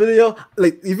Tip Drill video.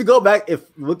 Like if you go back, if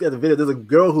you look at the video, there's a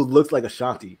girl who looks like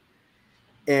Ashanti.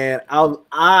 And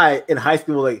I in high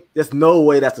school was like, there's no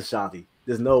way that's Ashanti.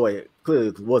 There's no way. Clearly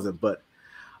it wasn't, but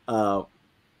man,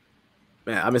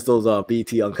 I miss those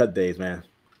BT Uncut days, man.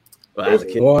 Well, as a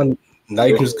kid, now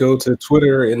you just go to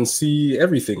Twitter and see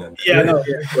everything. Yeah, I know.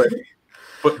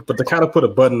 But to kind of put a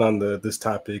button on this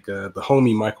topic, the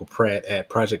homie Michael Pratt at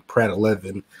Project Pratt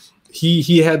 11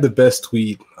 he had the best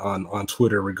tweet on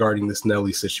Twitter regarding this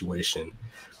Nelly situation.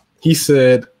 He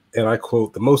said, and I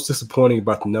quote, "The most disappointing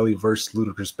about the Nelly versus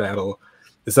Ludacris battle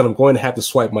is that I'm going to have to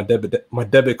swipe my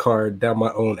debit card down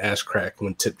my own ass crack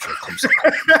when tip jar comes out."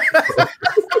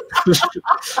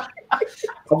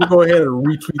 I'm gonna go ahead and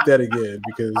retweet that again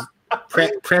because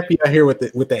Pratt be out here with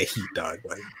that heat, dog.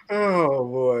 Like, oh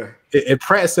boy. And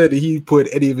Pratt said that he put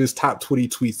any of his top 20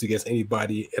 tweets against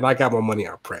anybody, and I got my money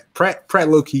on Pratt. Pratt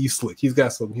low key slick. He's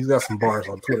got some bars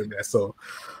on Twitter, man. So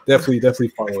definitely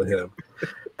follow him.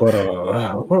 But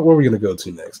where are we gonna go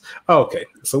to next? Oh, okay,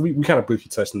 so we kind of briefly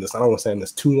touched on this. I don't want to stay on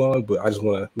this too long, but I just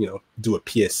want to do a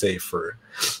PSA for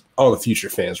all the Future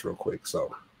fans real quick.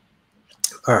 So,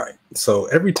 all right, so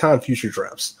every time Future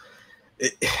drops,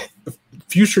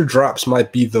 Future drops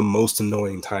might be the most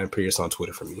annoying time periods on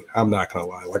Twitter for me. I'm not gonna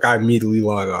lie. Like, I immediately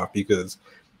log off because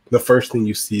the first thing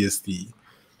you see is the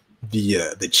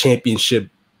championship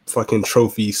fucking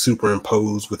trophy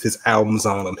superimposed with his albums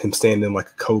on him standing in like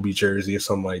a Kobe jersey or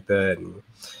something like that, and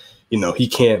he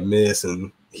can't miss,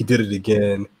 and he did it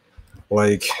again.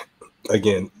 Like,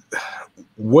 again,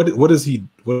 what has he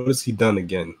done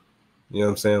again? You know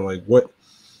what I'm saying? Like, what?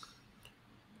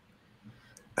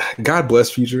 God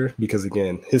bless Future, because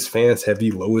again, his fans have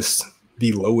the lowest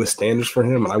standards for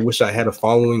him, and I wish I had a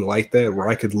following like that where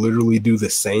I could literally do the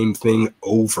same thing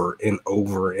over and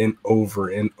over and over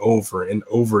and over and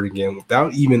over again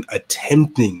without even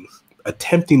attempting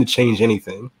to change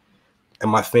anything,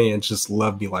 and my fans just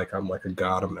love me like I'm like a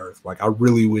god on earth. Like, I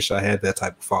really wish I had that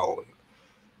type of following.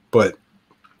 But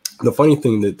the funny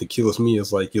thing that kills me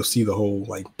is, like, you'll see the whole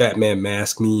like Batman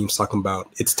mask memes talking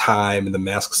about it's time, and the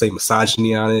mask say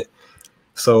misogyny on it.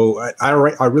 So I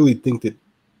really think that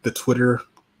the Twitter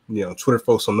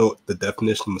folks don't know what the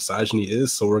definition of misogyny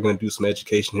is. So we're going to do some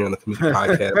education here on the Community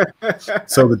Podcast.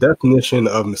 So the definition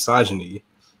of misogyny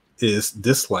is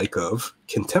dislike of,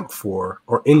 contempt for,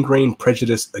 or ingrained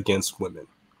prejudice against women.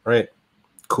 Right?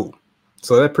 Cool.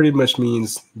 So that pretty much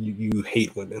means you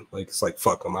hate women. Like, it's like,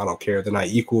 fuck them. I don't care. They're not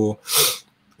equal.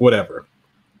 Whatever.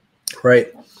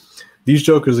 Right? These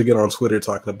jokers that get on Twitter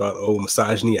talking about,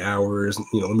 misogyny hours.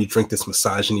 Let me drink this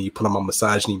misogyny. Put on my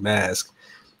misogyny mask.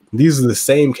 These are the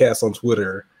same cats on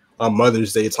Twitter on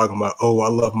Mother's Day talking about, I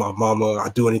love my mama. I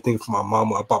do anything for my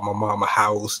mama. I bought my mom a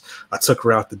house. I took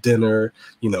her out to dinner.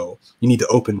 You need to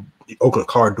open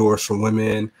car doors for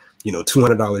women.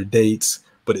 $200 dates.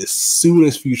 But as soon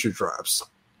as Future drops,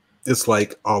 it's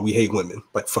like, we hate women.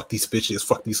 Like, fuck these bitches,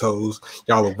 fuck these hoes.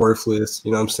 Y'all are worthless.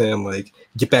 You know what I'm saying? Like,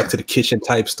 get back to the kitchen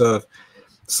type stuff.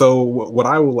 So what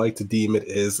I would like to deem it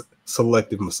is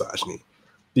selective misogyny.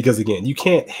 Because, again, you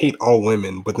can't hate all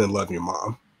women but then love your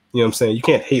mom. You know what I'm saying? You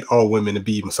can't hate all women and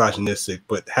be misogynistic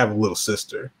but have a little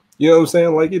sister. You know what I'm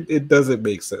saying? Like, it doesn't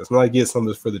make sense. And I get some of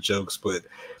this for the jokes, but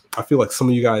I feel like some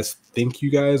of you guys think you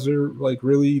guys are like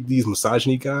really these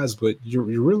misogyny guys, but you're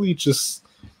really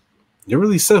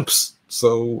simps.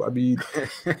 So, I mean,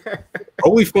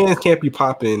 OnlyFans can't be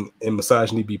popping and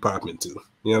misogyny be popping too.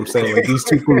 You know what I'm saying? Like, these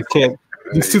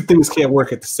two things can't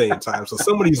work at the same time. So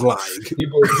somebody's lying.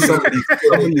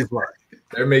 Somebody's lying.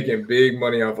 They're making big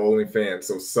money off OnlyFans,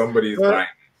 so somebody's lying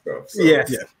stuff. So yeah,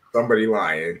 somebody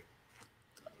lying.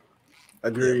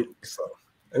 Agreed. So,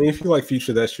 I mean, if you like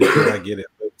Future, that's your thing. I get it.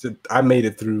 But I made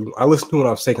it through. I listened to it when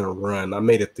I was taking a run. I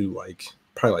made it through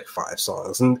probably 5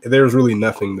 songs, and there was really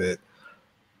nothing that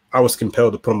I was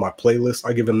compelled to put on my playlist.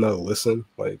 I give it another listen.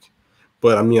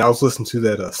 But I mean, I was listening to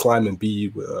that Slime and B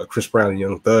with Chris Brown and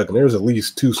Young Thug, and there was at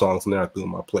least 2 songs in there I threw in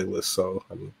my playlist. So,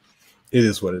 I mean, it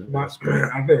is what it is.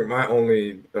 I think my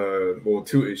only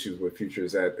 2 issues with Future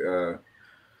is that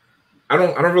I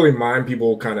don't really mind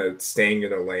people kind of staying in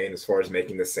their lane as far as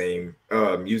making the same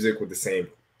music with the same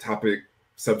topic,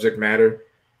 subject matter,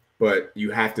 but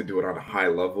you have to do it on a high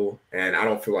level. And I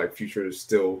don't feel like Future is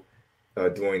still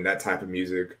doing that type of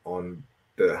music on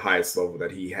the highest level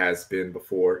that he has been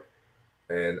before.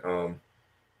 And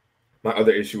my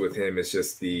other issue with him is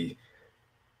just the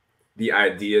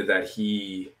idea that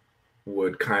he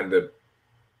would kind of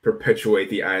perpetuate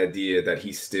the idea that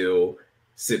he still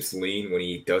sips lean when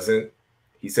he doesn't.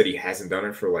 He said he hasn't done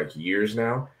it for like years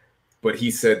now, but he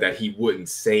said that he wouldn't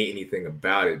say anything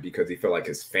about it because he felt like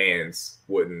his fans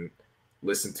wouldn't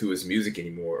listen to his music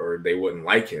anymore, or they wouldn't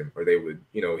like him, or they would,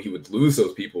 he would lose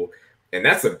those people. And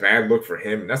that's a bad look for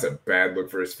him. And that's a bad look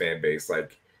for his fan base.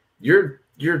 Like, you're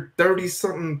 30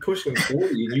 something pushing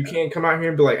 40 and you can't come out here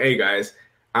and be like, hey guys,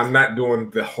 I'm not doing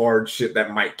the hard shit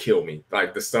that might kill me.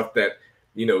 Like the stuff that,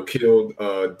 killed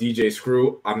DJ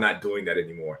Screw. I'm not doing that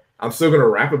anymore. I'm still going to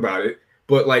rap about it,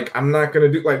 but like, I'm not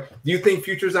going to do do you think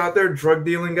Future's out there drug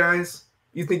dealing guys?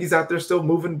 You think he's out there still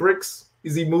moving bricks?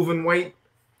 Is he moving weight?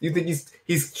 You think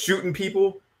he's shooting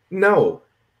people? No,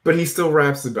 but he still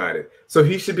raps about it. So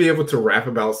he should be able to rap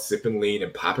about sipping lean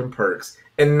and popping perks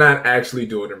and not actually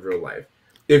do it in real life.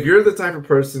 If you're the type of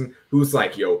person who's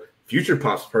like, yo, Future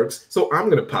pops perks, so I'm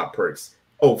gonna pop perks.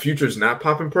 Oh, Future's not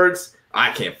popping perks?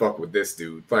 I can't fuck with this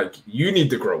dude. Like, you need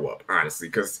to grow up, honestly,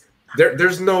 because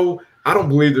there's no, I don't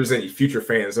believe there's any Future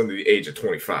fans under the age of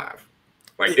 25.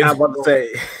 Like, I was about to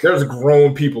say, there's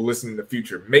grown people listening to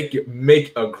Future. Make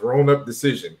a grown up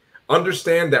decision.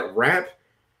 Understand that rap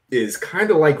is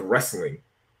kind of like wrestling.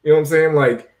 You know what I'm saying?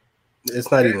 Like, it's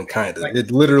not even kind of. Like,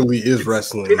 it literally is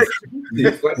wrestling.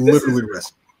 Like, literally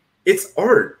wrestling. It's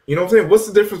art. You know what I'm saying? What's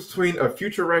the difference between a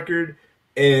Future record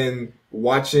and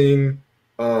watching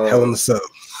Hell in the Cell?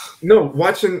 No,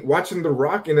 watching The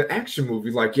Rock in an action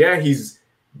movie. Like, yeah, he's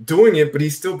doing it, but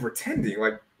he's still pretending.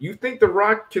 Like, you think The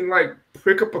Rock can like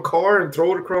pick up a car and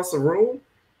throw it across the room?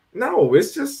 No,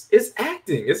 it's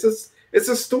acting. It's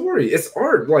a story. It's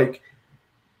art. Like,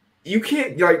 you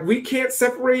can't, like, we can't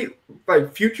separate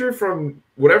like Future from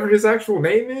whatever his actual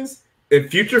name is.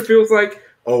 If Future feels like,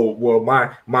 oh, well,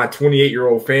 my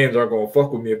 28-year-old fans are gonna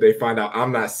fuck with me if they find out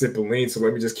I'm not sipping lean, so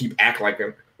let me just keep act like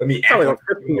him. Let me act like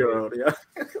a 15-year-old, yeah,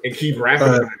 and keep rapping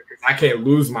about it because I can't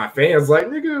lose my fans. Like,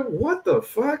 nigga, what the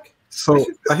fuck? So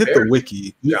I hit the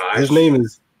wiki. Gosh. His name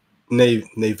is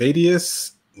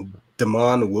Navadius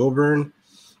Damon Wilburn,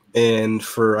 and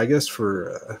for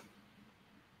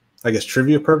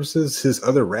trivia purposes, his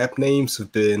other rap names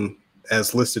have been,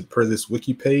 as listed per this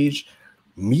wiki page,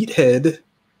 Meathead,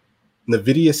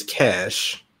 Navidius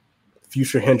Cash,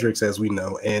 Future Hendrix, as we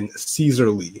know, and Caesar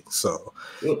Lee. So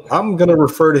I'm gonna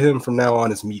refer to him from now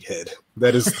on as Meathead.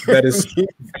 That is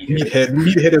Meathead.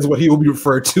 Meathead is what he will be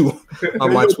referred to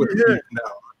on my Twitter feed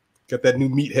now. Got that new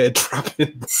Meathead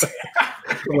dropping.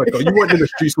 I'm like, oh, you weren't in the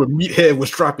streets where Meathead was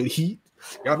dropping heat.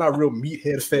 Y'all not real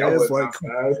Meathead fans. Like,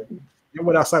 you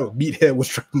went outside with Meathead was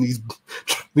dropping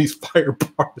these fire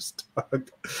bars, dog.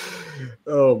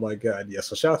 Oh my god, yeah.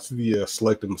 So shout out to the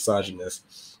Selective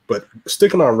Misogynist. But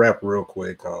sticking on rap real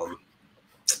quick, we'll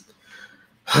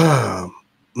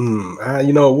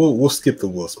skip the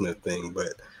Will Smith thing,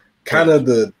 but kind of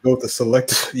the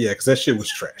selective, yeah, because that shit was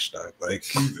trash, dog. Like,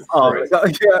 I'm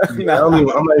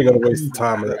not even gonna waste the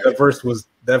time. That verse was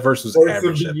verse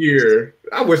average. Of the year.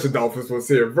 I wish the Dolphins was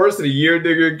here. Verse of the year,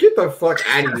 nigga. Get the fuck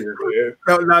out of here,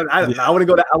 man. I wouldn't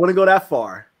go that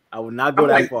far. I would not go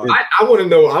that far. I want to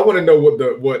know. I want to know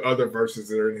what other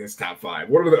verses are in his top 5.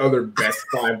 What are the other best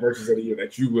 5 verses of the year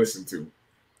that you listen to?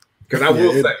 Because I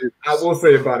will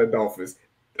say about the Dolphins.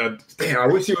 Damn, I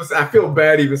wish he was. I feel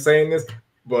bad even saying this,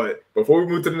 but before we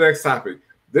move to the next topic,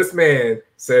 this man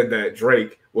said that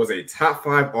Drake was a top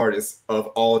 5 artist of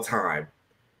all time.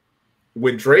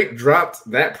 When Drake dropped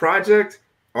that project,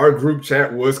 our group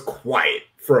chat was quiet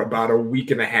for about a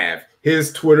week and a half.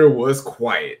 His Twitter was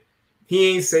quiet.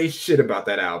 He ain't say shit about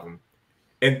that album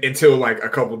until like a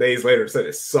couple days later said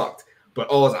it sucked. But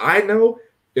all I know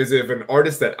is if an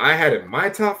artist that I had in my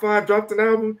top 5 dropped an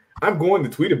album, I'm going to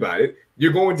tweet about it.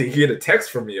 You're going to get a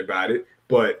text from me about it.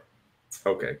 But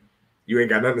okay, you ain't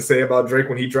got nothing to say about Drake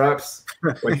when he drops?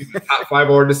 Like, he's the top 5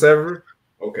 artist ever?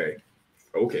 Okay.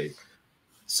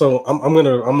 So I'm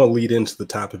gonna lead into the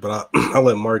topic, but I'll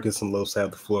let Marcus and Los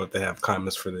have the floor if they have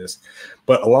comments for this.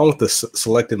 But along with the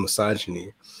selective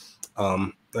misogyny,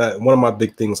 one of my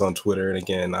big things on Twitter, and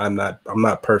again, I'm not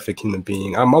a perfect human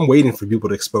being. I'm waiting for people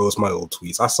to expose my old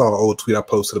tweets. I saw an old tweet I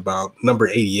posted about number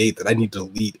 88 that I need to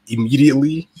delete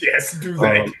immediately. Yes, do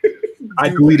that. I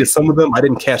deleted some of them. I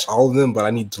didn't catch all of them, but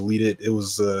I need to delete it. It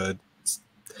was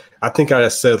I think I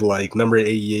said like number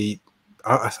 88.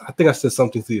 I think I said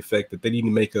something to the effect that they need to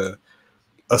make a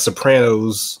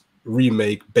Sopranos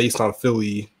remake based on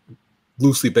Philly,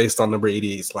 loosely based on number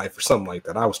 88's life or something like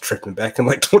that. I was tripping back in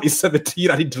like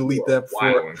 2017. I need to delete that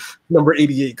before number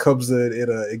 88 comes in.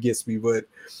 It gets me. But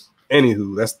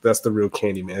anywho, that's the real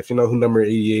candy, man. If you know who number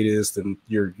 88 is, then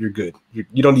you're good.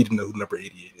 You don't need to know who number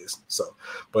 88 is. So,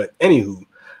 but anywho,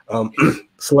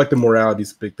 selective morality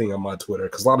is a big thing on my Twitter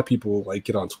because a lot of people like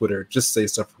get on Twitter, just say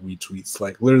stuff for retweets.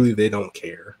 Like, literally, they don't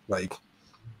care. Like,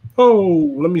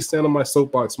 oh, let me stand on my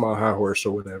soapbox, my high horse,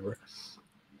 or whatever.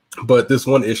 But this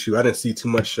one issue, I didn't see too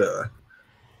much.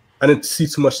 I didn't see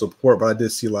too much support, but I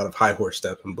did see a lot of high horse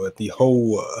stepping. But the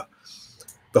whole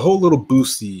little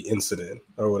Boosie incident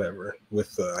or whatever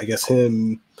with I guess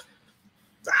him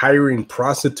hiring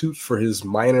prostitutes for his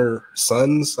minor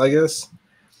sons, I guess.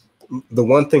 The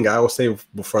one thing I will say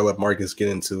before I let Marcus get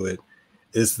into it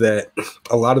is that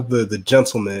a lot of the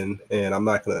gentlemen, and I'm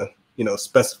not gonna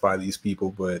specify these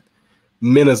people, but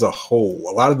men as a whole,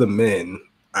 a lot of the men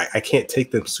I can't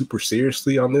take them super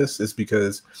seriously on this is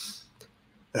because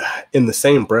in the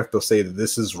same breath, they'll say that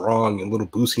this is wrong and little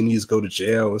Boosie needs to go to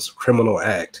jail. It's a criminal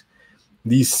act.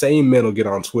 These same men will get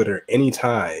on Twitter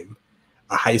anytime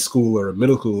a high school or a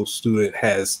middle school student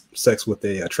has sex with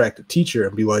a attractive teacher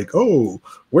and be like, oh,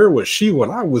 where was she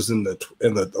when I was in the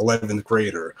 11th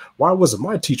grade? Or why wasn't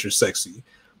my teacher sexy?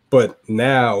 But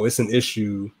now it's an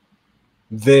issue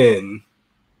then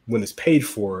when it's paid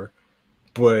for,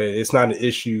 but it's not an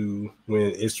issue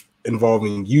when it's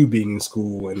involving you being in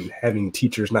school and having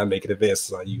teachers not making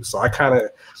advances on you. So I kind of,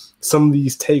 some of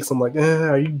these takes, I'm like,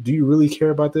 do you really care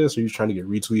about this? Or are you trying to get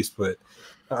retweets? But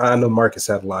I know Marcus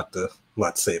had a lot to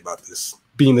say about this.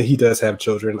 Being that he does have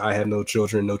children, I have no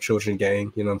children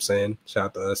gang. You know what I'm saying? Shout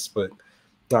out to us, but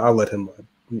I'll let him,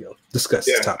 discuss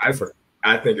this topic first.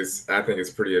 I think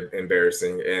it's pretty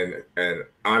embarrassing, and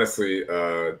honestly,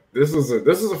 this was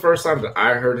the first time that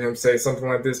I heard him say something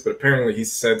like this. But apparently, he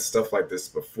said stuff like this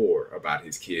before about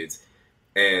his kids.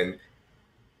 And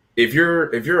if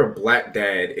you're a black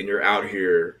dad and you're out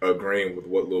here agreeing with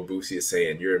what Lil Boosie is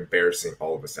saying, you're embarrassing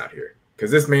all of us out here,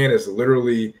 because this man is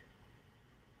literally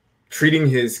treating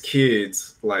his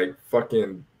kids like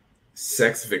fucking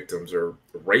sex victims or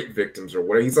rape victims or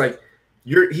whatever. He's like,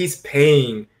 he's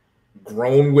paying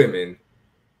grown women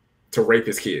to rape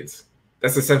his kids.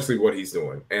 That's essentially what he's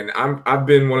doing. And I've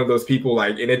been one of those people,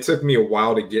 like, and it took me a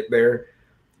while to get there,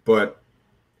 but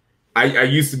I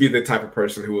used to be the type of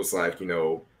person who was like,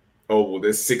 oh, well,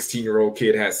 this 16-year-old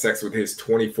kid has sex with his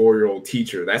 24-year-old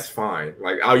teacher. That's fine.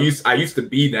 Like, I used to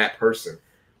be that person.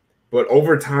 But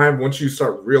over time, once you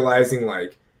start realizing,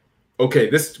 like, okay,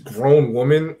 this grown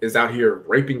woman is out here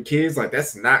raping kids, like,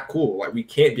 that's not cool. Like, we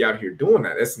can't be out here doing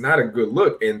that. That's not a good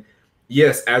look. And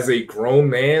yes, as a grown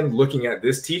man looking at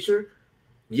this teacher,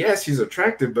 yes, she's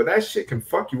attractive, but that shit can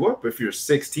fuck you up if you're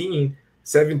 16,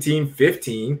 17,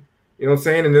 15. You know what I'm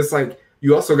saying? And it's like,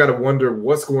 you also got to wonder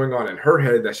what's going on in her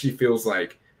head that she feels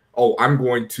like, oh, I'm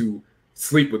going to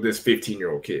sleep with this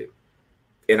 15-year-old kid.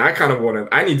 And I kind of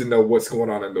I need to know what's going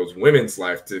on in those women's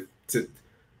life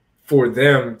for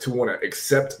them to want to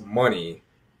accept money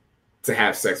to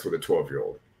have sex with a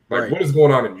 12-year-old. Like, right. What is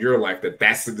going on in your life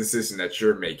that's the decision that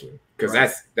you're making? Because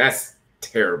that's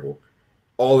terrible.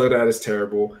 All of that is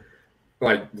terrible.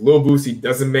 Like, Lil Boosie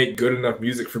doesn't make good enough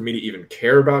music for me to even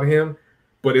care about him.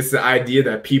 But it's the idea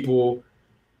that people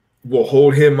will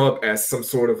hold him up as some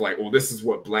sort of like, well, this is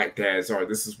what black dads are.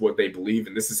 This is what they believe.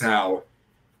 And this is how,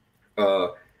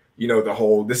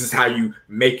 this is how you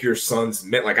make your sons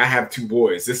men. Like, I have 2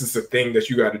 boys. This is the thing that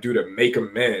you got to do to make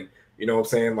them men. You know what I'm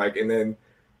saying? Like, and then,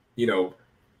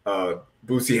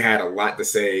 Boosie had a lot to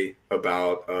say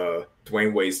about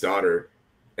Dwayne Wade's daughter.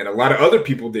 And a lot of other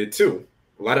people did too.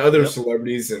 A lot of other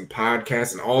celebrities and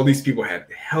podcasts and all these people had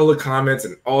hella comments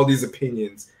and all these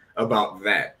opinions about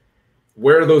that.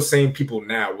 Where are those same people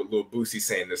now with Lil Boosie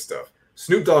saying this stuff?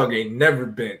 Snoop Dogg never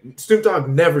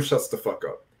shuts the fuck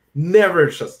up.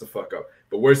 Never shuts the fuck up.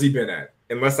 But where's he been at?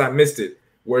 Unless I missed it,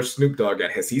 where's Snoop Dogg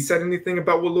at? Has he said anything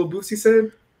about what Lil Boosie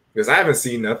said? Because I haven't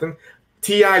seen nothing.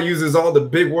 T.I. uses all the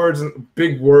big words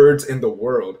in the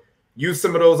world. Use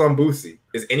some of those on Boosie.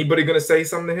 Is anybody going to say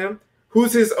something to him?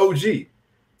 Who's his OG?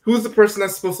 Who's the person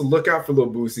that's supposed to look out for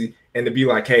Lil Boosie and to be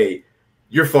like, hey,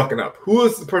 you're fucking up? Who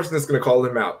is the person that's going to call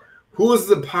him out? Who is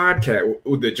the podcast?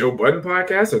 The Joe Budden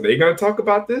podcast? Are they going to talk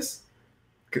about this?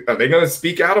 Are they going to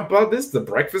speak out about this? The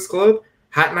Breakfast Club?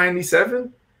 Hot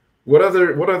 97? What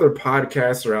other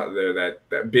podcasts are out there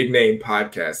that big name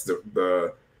podcasts?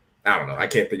 I don't know. I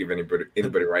can't think of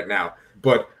anybody right now.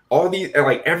 But all these,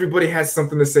 like, everybody has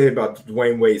something to say about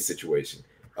Dwayne Wade's situation.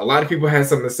 A lot of people have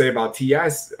something to say about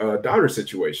T.I.'s daughter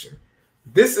situation.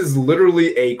 This is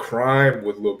literally a crime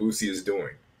what Lil Boosie is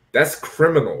doing. That's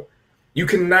criminal. You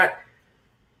cannot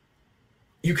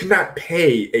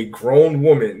pay a grown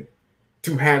woman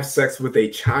to have sex with a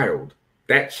child.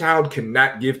 That child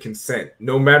cannot give consent,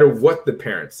 no matter what the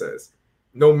parent says.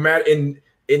 No matter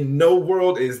in no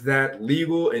world is that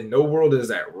legal. In no world is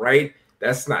that right.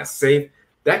 That's not safe.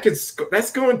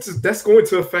 That's going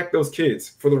to affect those kids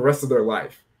for the rest of their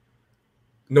life.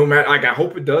 No matter, like, I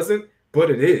hope it doesn't, but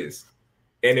it is.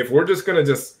 And if we're just gonna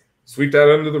just sweep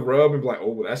that under the rug and be like, oh,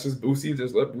 well, that's just Boosie,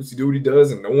 just let Boosie do what he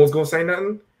does, and no one's gonna say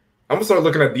nothing, I'm gonna start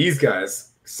looking at these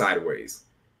guys sideways.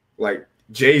 Like,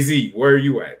 Jay-Z, where are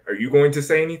you at? Are you going to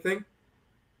say anything?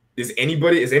 Is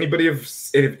anybody of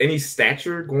any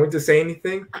stature going to say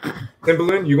anything?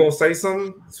 Timberland, you gonna say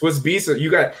something? Swiss Beats, you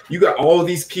got all of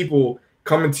these people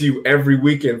coming to you every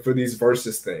weekend for these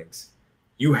versus things.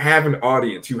 You have an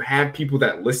audience. You have people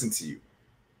that listen to you.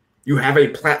 You have a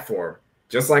platform.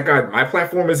 Just like my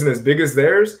platform isn't as big as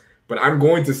theirs, but I'm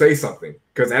going to say something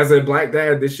because as a black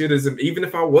dad, this shit is, even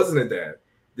if I wasn't a dad,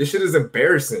 this shit is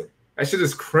embarrassing. That shit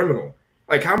is criminal.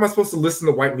 Like, how am I supposed to listen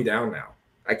to wipe me down now?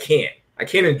 I can't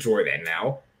enjoy that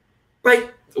now.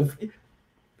 Like,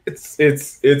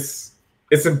 it's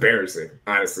embarrassing,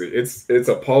 honestly. It's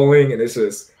appalling, and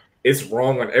it's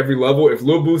wrong on every level. If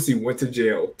Lil Boosie went to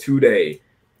jail today,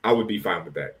 I would be fine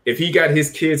with that. If he got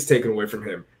his kids taken away from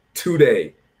him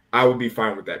today, I would be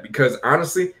fine with that because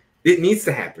honestly, it needs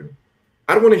to happen.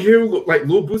 I don't want to hear like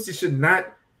Lil Boosie should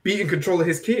not be in control of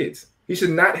his kids. He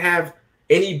should not have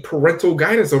any parental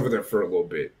guidance over them for a little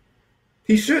bit.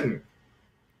 He shouldn't.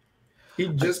 He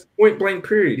just point blank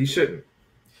period. He shouldn't.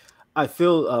 I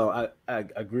feel I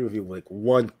agree with you like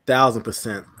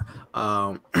 1,000%.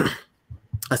 I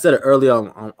said it earlier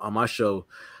on my show.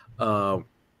 Look,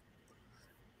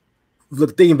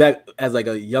 thinking back as like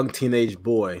a young teenage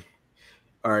boy,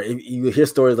 or you hear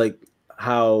stories like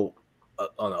how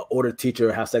an older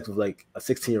teacher have sex with like a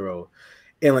 16-year-old,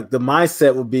 and like the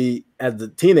mindset would be as the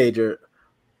teenager,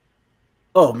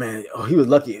 oh man, he was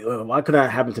lucky. Why could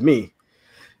that happen to me?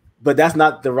 But that's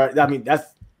not the right. I mean,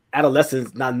 that's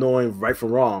adolescence not knowing right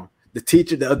from wrong.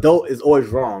 The adult is always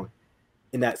wrong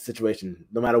in that situation,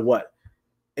 no matter what.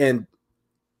 And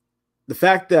the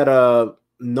fact that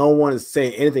no one is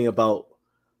saying anything about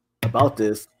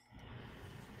this.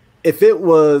 If it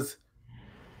was,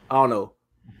 I don't know,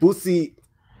 Boosie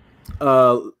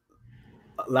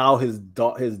allow his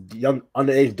young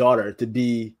underage daughter to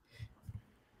be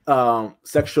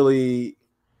sexually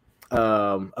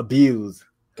abused,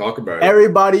 talk about it.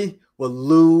 Everybody will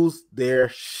lose their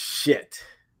shit.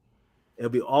 It'll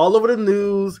be all over the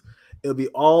news. It'll be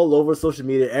all over social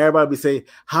media. Everybody will be saying,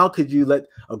 "How could you let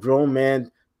a grown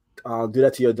man do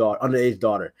that to your daughter, underage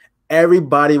daughter?"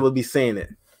 Everybody will be saying it.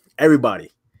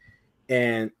 Everybody,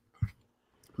 and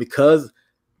because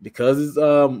it's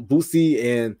Boosie,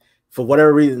 and for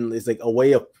whatever reason, it's like a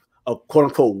way of a quote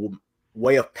unquote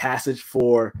way of passage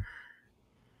for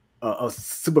a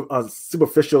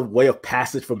superficial way of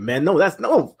passage for men. No, that's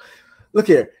no. Look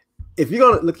here, if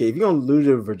you're gonna lose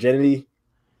your virginity,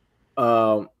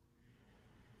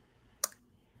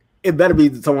 it better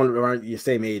be someone around your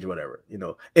same age or whatever, you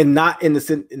know, and not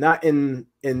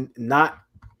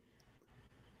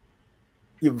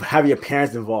you have your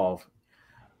parents involved.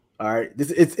 All right,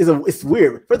 it's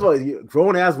weird. First of all,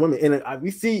 grown ass women, and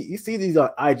you see these on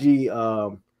IG,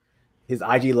 his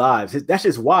IG lives. That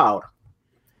shit's wild.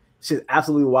 Shit's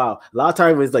absolutely wild. A lot of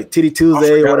times it's like Titty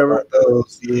Tuesday or whatever.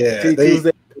 Yeah, they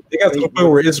got to the point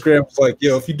where Instagram was like,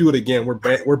 "Yo, if you do it again,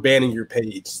 we're banning your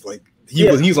page." Like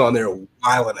he's on there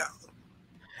wilding out.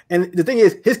 And the thing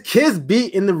is, his kids be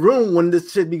in the room when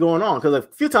this shit be going on. Because a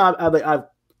few times I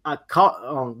caught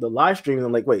on the live stream and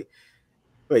I'm like, wait,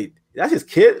 that's his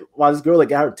kid? While this girl like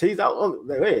got her titties out? Oh,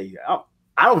 like, wait,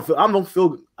 I don't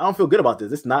feel good about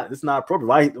this. It's not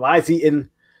appropriate. Why is he in?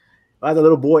 Why is a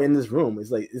little boy in this room? It's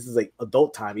like this is like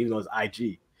adult time, even though it's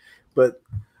IG. But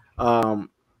I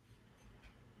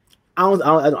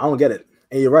don't get it.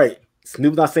 And you're right.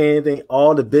 Snoop's not saying anything.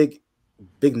 All the big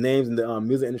names in the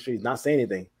music industry is not saying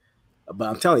anything. But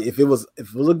I'm telling you, if it was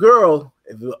a girl,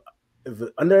 if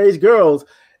underage girls,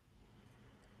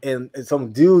 and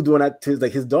some dude doing that to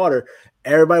like his daughter,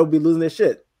 everybody would be losing their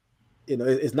shit. You know,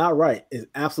 it's not right. It's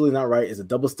absolutely not right. It's a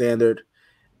double standard.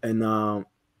 And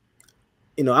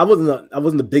you know, I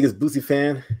wasn't the biggest Boosie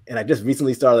fan, and I just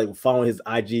recently started like following his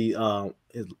IG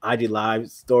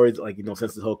live stories, like, you know,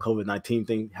 since the whole COVID-19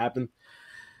 thing happened.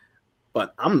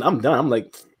 But I'm done. I was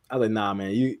like, nah,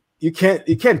 man, you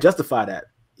can't justify that.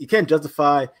 You can't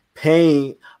justify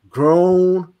paying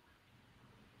grown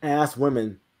ass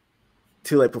women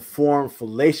to like perform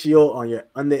fellatio on your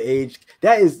underage.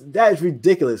 That is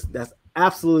ridiculous. That's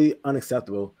absolutely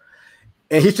unacceptable.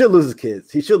 And he should lose his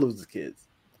kids.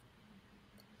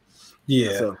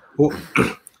 Yeah. So, well,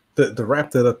 to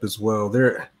wrap that up as well,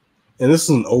 and this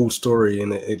is an old story,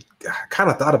 and I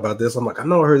kind of thought about this. I'm like, I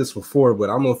know I heard this before, but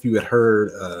I don't know if you had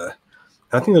heard.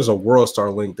 I think there's a World Star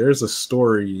link. There's a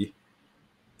story,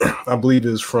 I believe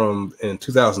it was from in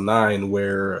 2009,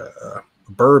 where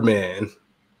Birdman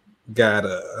got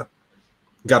a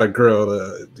girl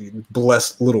to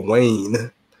bless Lil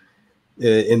Wayne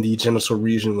in the genital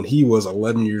region when he was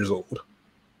 11 years old.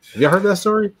 Have you heard that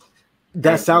story?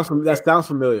 That sounds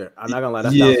familiar. I'm not gonna lie.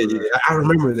 Yeah, I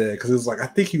remember that because it was like, I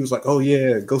think he was like, "Oh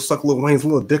yeah, go suck Lil Wayne's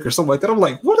little dick" or something like that. I'm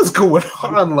like, what is going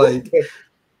on? Like,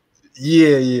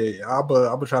 yeah. I'm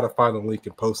gonna try to find a link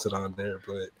and post it on there.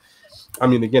 But I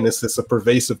mean, again, it's a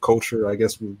pervasive culture, I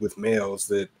guess, with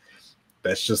males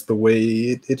that's just the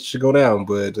way it should go down.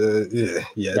 But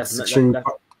it's extremely.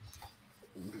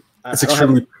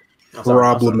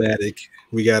 problematic.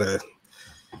 We gotta,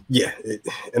 yeah.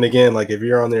 And again, like if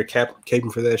you're on there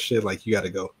caping for that shit, like you gotta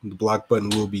go. The block button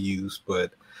will be used,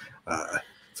 but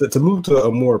so to move to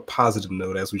a more positive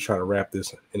note as we try to wrap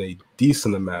this in a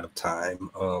decent amount of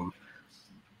time.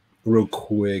 Real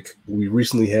quick, we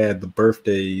recently had the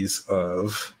birthdays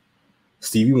of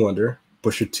Stevie Wonder,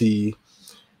 Pusha T,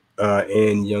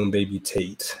 and Young Baby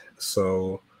Tate.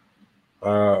 So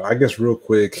I guess real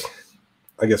quick,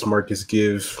 Marcus,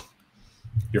 give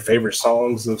your favorite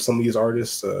songs of some of these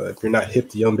artists. If you're not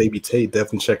hip to Young Baby Tate,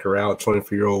 definitely check her out.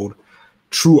 24-year-old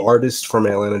true artist from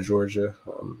Atlanta, Georgia.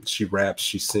 She raps,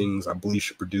 she sings, I believe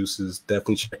she produces.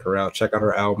 Definitely check her out. Check out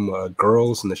her album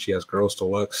Girls, and then she has Girls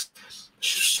Deluxe.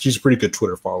 She's a pretty good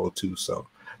Twitter follow too. So,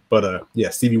 but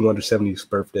yeah, Stevie Wonder 70th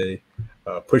birthday.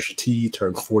 Pusha T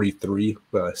turned 43.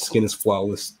 Skin is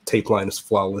flawless, tape line is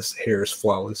flawless, hair is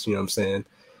flawless. You know what I'm saying?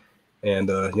 And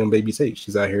Young Baby Tate,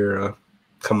 she's out here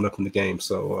coming up in the game.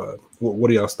 So, what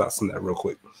are y'all's thoughts on that, real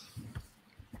quick?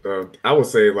 I would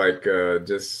say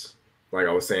just like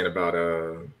I was saying about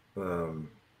Little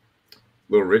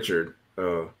Richard.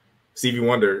 Stevie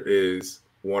Wonder is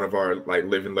one of our like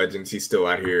living legends. He's still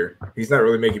out here. He's not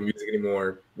really making music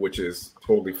anymore, which is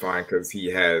totally fine because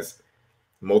he has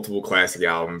multiple classic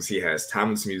albums. He has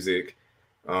timeless music.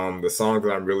 The song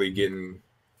that I'm really getting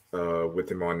with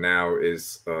him on now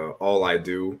is All I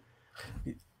Do.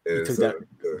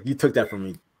 You took that from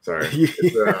me. Sorry. I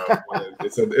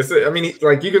mean,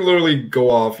 like you can literally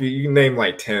go off. You can name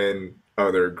like 10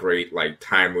 other great, like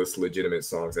timeless, legitimate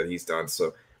songs that he's done.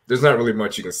 So there's not really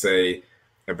much you can say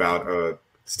about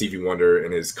Stevie Wonder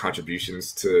and his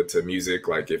contributions to music.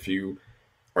 Like if you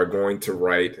are going to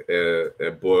write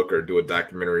a book or do a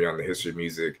documentary on the history of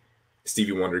music,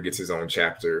 Stevie Wonder gets his own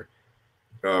chapter.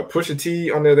 Pusha T,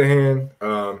 on the other hand,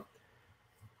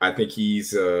 I think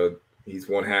he's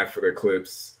one half of the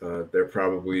Clips. They're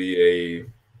probably a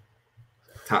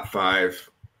top 5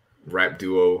 rap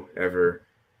duo ever.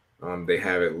 They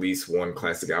have at least one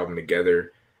classic album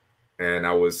together. And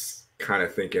I was kind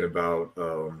of thinking about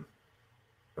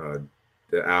the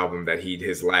album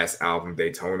his last album,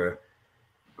 Daytona.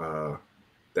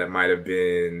 That might have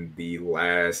been the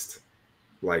last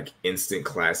like instant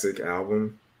classic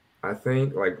album, I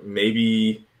think. Like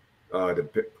maybe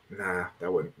that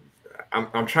wouldn't.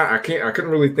 I'm trying. I couldn't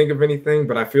really think of anything,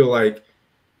 but I feel like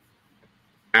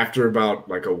after about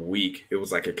like a week, it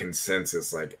was like a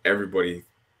consensus. Like everybody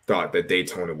thought that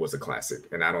Daytona was a classic,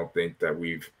 and I don't think that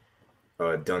we've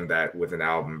done that with an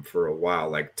album for a while.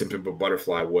 Like To Pimp a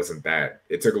Butterfly wasn't that.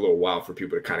 It took a little while for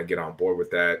people to kind of get on board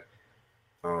with that.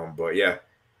 But yeah,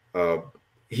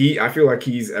 I feel like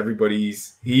he's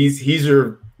everybody's. He's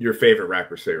your favorite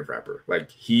rapper's favorite rapper. Like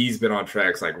he's been on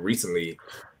tracks like recently,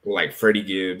 like Freddie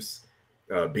Gibbs,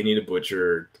 Benny the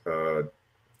Butcher,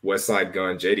 West Side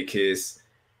Gun, Jadakiss,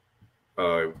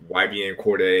 YBN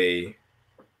Cordae.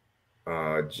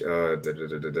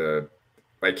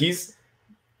 Like he's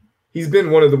been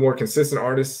one of the more consistent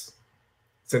artists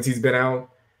since he's been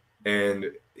out,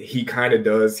 and he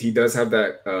does have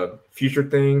that future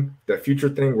thing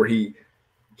where he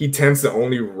tends to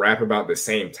only rap about the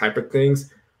same type of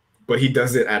things, but he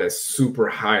does it at a super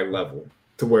high level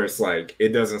to where it's like it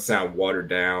doesn't sound watered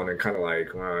down and kind of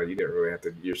like, well, you didn't really have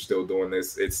to. You're still doing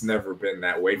this. It's never been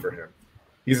that way for him.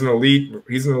 He's an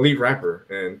elite rapper,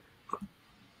 and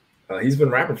he's been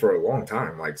rapping for a long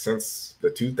time, like since the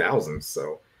 2000s.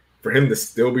 So for him to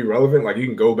still be relevant, like you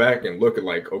can go back and look at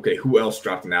like, okay, who else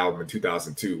dropped an album in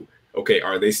 2002? Okay,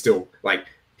 are they still like?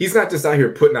 He's not just out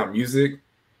here putting out music.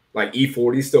 Like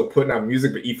E40's still putting out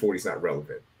music, but E40's not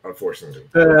relevant, unfortunately.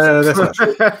 That's not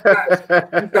true.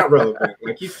 He's not relevant.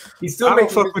 Like he's still. I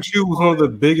Don't Fuck With You was one of the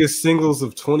biggest singles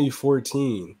of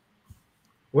 2014.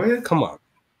 What? Come on,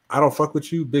 I Don't Fuck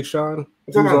With You, Big Sean.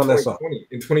 Who's on that song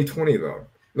in 2020 though?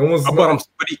 No one's.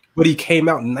 But he came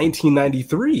out in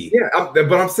 1993. Yeah,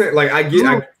 but I'm saying like I see,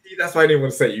 that's why I didn't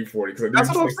want to say E40 because that's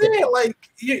what I'm saying. Like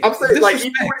I'm saying like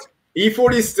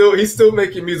E40 he's still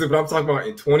making music, but I'm talking about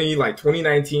in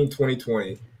 2019,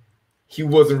 2020. He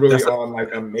wasn't really on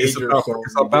like a major song.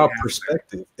 It's about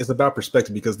perspective. It's about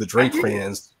perspective because the Drake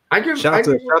fans. Shout out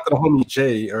to the homie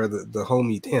Jay or the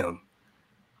homie Tim.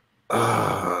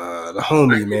 The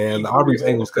homie, man, the Aubrey's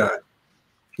Angles guy.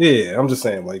 Yeah, I'm just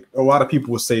saying, like a lot of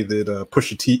people would say that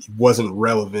Pusha T wasn't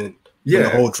relevant. Yeah, the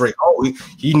whole Drake. Oh,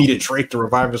 he needed Drake to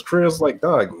revive his career. It's like,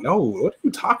 dog, no, what are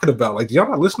you talking about? Like, do y'all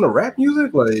not listen to rap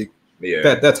music? Like,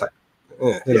 yeah, that type.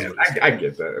 Yeah, I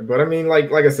get that, but I mean,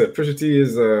 like I said, Pusha T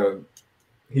is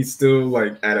he's still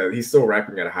like he's still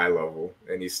rapping at a high level,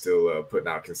 and he's still putting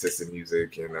out consistent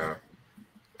music, and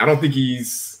I don't think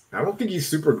he's I don't think he's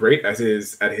super great at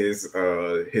his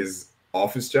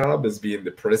office job as being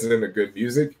the president of good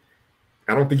music.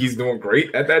 I don't think he's doing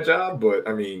great at that job, but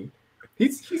I mean,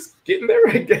 he's getting there,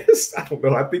 I guess. I don't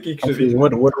know. I think he should.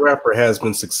 What rapper has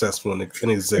been successful in an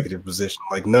executive position?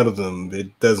 Like none of them.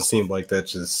 It doesn't seem like that.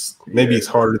 Just maybe it's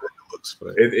harder than it looks,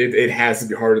 but it has to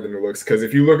be harder than it looks, because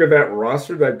if you look at that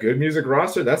roster, that good music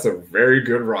roster, that's a very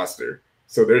good roster.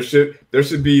 So there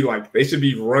should be like they should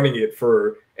be running it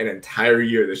for an entire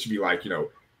year. There should be like,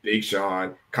 Big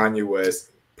Sean, Kanye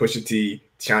West, Pusha T,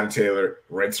 Tiana Taylor,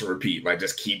 rinse and repeat. Like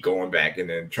just keep going back and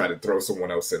then try to throw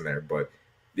someone else in there. But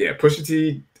yeah, Pusha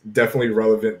T definitely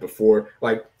relevant before.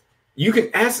 Like you can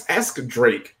ask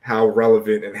Drake how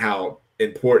relevant and how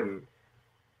important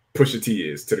Pusha T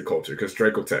is to the culture, because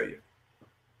Drake will tell you.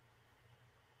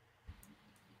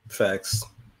 Facts.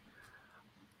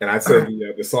 And I'd say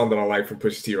the song that I like from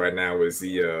Pusha T right now is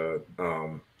the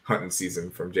Hunting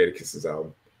Season from Jadakiss's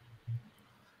album.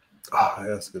 Oh,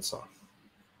 that's a good song.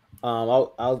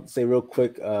 I'll say real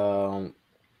quick, as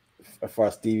far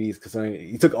as Stevie's concerned,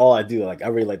 he took All I Do. Like I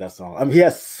really like that song. I mean, he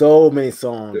has so many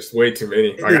songs. There's way too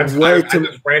many. Like, I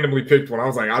just randomly picked one. I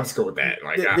was like, I'll just go with that.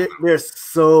 Like there's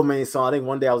so many songs. I think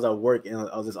one day I was at work and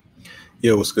I was just.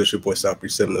 Yo, what's good? It's your boy Southbury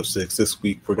 706. This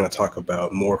week we're gonna talk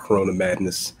about more Corona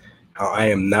madness. How I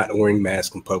am not wearing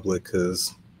masks in public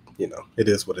because, it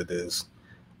is what it is.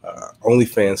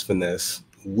 OnlyFans finesse.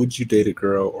 Would you date a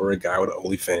girl or a guy with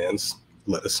OnlyFans?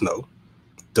 Let us know.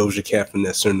 Doja Cat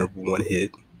finesse her #1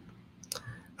 hit.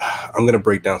 I'm going to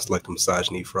break down Selective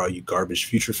Misogyny for all you garbage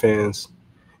Future fans.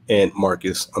 And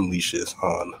Marcus unleashes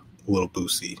on Lil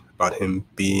Boosie about him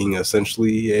being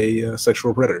essentially a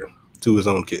sexual predator to his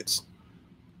own kids.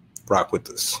 Rock with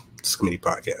us. This Committee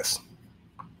Podcast.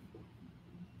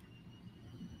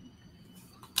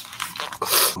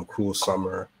 Cruel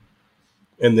Summer,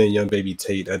 and then Young Baby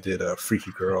Tate. I did a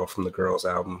Freaky Girl from the Girls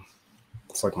album.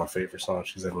 It's like my favorite song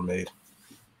she's ever made.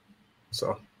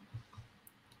 So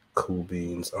cool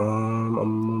beans.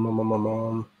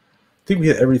 I think we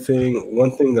hit everything.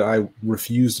 One thing that I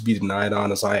refuse to be denied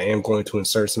on is I am going to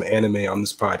insert some anime on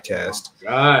this podcast. Oh,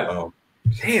 God,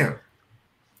 damn.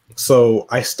 So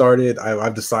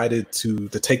I've decided to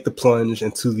take the plunge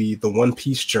into the One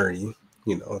Piece journey.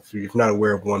 If you're not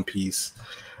aware of One Piece,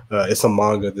 it's a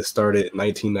manga that started in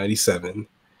 1997,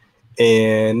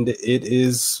 and it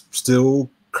is still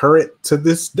current to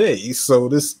this day. So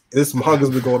this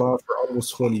manga's been going on for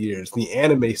almost 20 years. The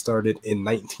anime started in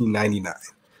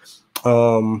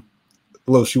 1999.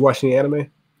 Los, you watching the anime?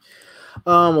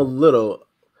 A little.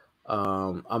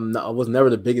 I was never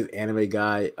the biggest anime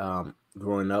guy.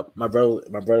 Growing up, my brother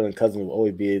and cousin would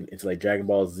always be into like Dragon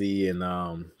Ball Z and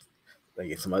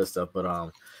like some other stuff. But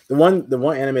the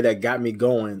one anime that got me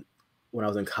going when I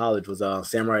was in college was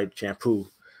Samurai Champloo.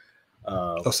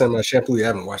 Samurai Champloo, you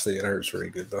haven't watched it yet. I heard it's very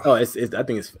good though. Oh, I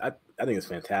think it's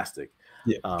fantastic.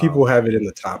 Yeah, people have it in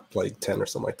the top like 10 or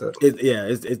something like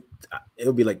that.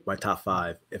 It'll be like my top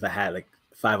 5 if I had like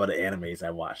 5 other animes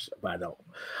I watched, but I don't.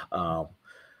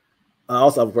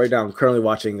 Also, right now I'm currently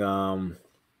watching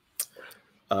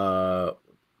Cowboy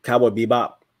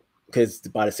Bebop, because it's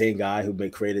by the same guy who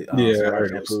created Samurai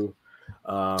Champloo.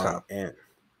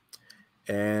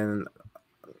 And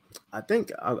I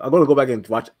think I'm going to go back and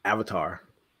watch Avatar.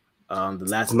 The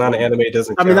last. It's not an anime. It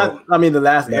doesn't count. The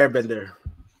Last Airbender.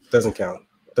 Doesn't count.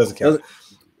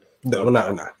 No, I'm not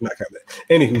counting that.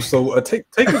 Anywho, so take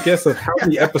a guess of how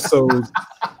many episodes.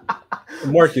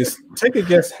 Marcus, take a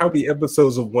guess how many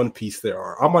episodes of One Piece there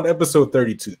are. I'm on episode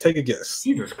 32. Take a guess.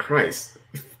 Jesus Christ.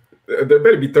 There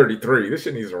better be 33. This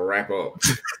shit needs to wrap up.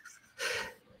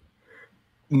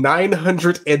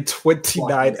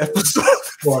 929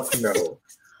 episodes. Fuck no.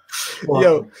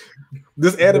 Yo,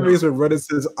 this anime has been running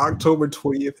since October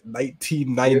 20th,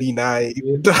 1999.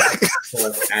 Out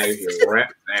of here.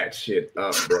 Wrap that shit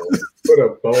up, bro. Put a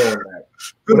bow on that.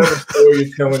 Whatever story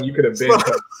you're telling, you could have been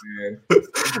telling, man.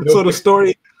 So the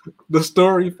story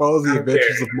follows the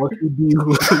adventures of Monkey D.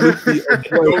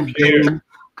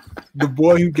 The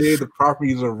boy who gained the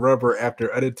properties of rubber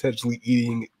after unintentionally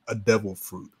eating a devil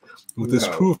fruit. With his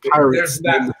crew of pirates,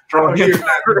 I don't hear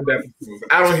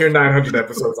 900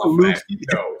 episodes off that.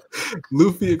 No.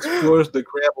 Luffy explores the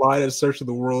Grand Line in search of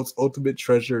the world's ultimate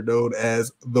treasure known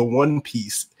as the One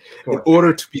Piece in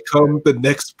order to become the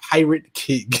next pirate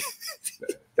king.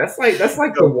 That's like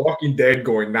The Walking Dead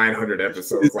going 900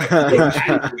 episodes. Like,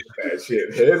 that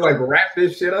shit. It's like wrap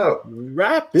this shit up.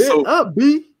 Wrap it up,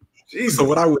 B. So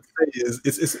what I would say is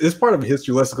it's part of a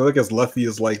history lesson. I guess Luffy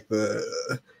is like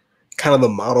the kind of the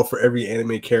model for every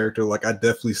anime character. Like I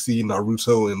definitely see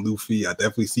Naruto and Luffy. I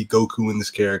definitely see Goku in this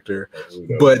character.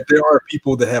 But there are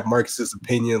people that have Marcus's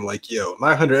opinion, like, yo,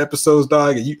 900 episodes,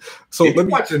 dog. And if you're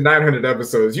watching 900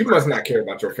 episodes, you must not care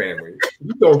about your family.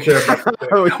 You don't care about your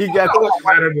family. You got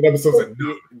 900 episodes.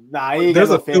 Nah, he ain't got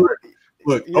no family.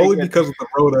 Look, only because of the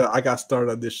Rhoda, I got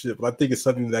started on this shit, but I think it's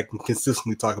something that I can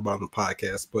consistently talk about on the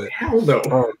podcast. But hell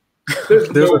no.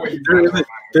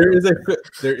 There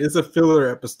is a filler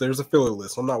episode. There's a filler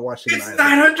list. I'm not watching. It's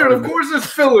 900. Of course, there's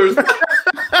fillers.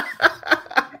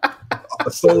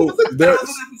 So there's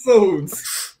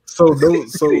episodes. So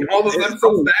all those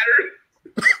episodes matter.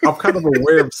 I'm kind of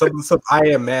aware of some of the stuff. I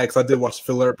am mad because I did watch the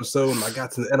filler episode and I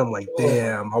got to the end. I'm like,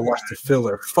 damn, I watched the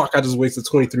filler. Fuck, I just wasted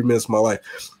 23 minutes of my life.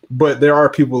 But there are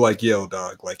people like, yo,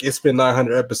 dog, like it's been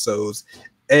 900 episodes.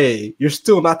 A, you're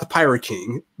still not the Pirate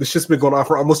King. This shit's been going on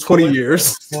for almost 20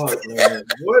 years. Fuck, man.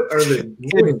 What are they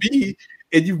doing? And B,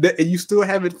 and you still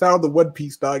haven't found the One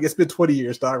Piece, dog. It's been 20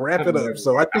 years, dog. Wrap it up.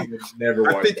 So I think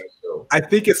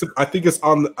I think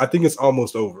it's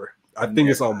almost over. I think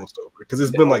it's almost over because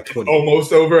it's been like 20.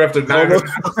 Almost over after 9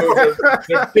 episodes.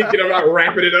 They're thinking about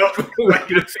wrapping it up. Like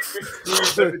you're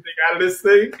squeeze everything out of this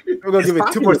thing. We're gonna give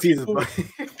it 2 more seasons.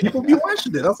 People be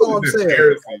watching it. That's all I'm saying.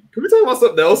 Can we talk about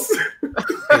something else?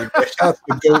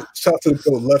 Shout to the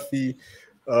goat Luffy.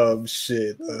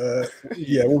 Shit.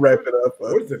 Yeah, we'll wrap it up.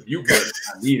 What is the view button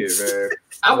I needed, man?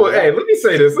 Hey, let me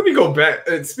say this. Let me go back.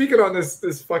 Speaking on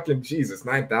this fucking Jesus,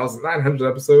 900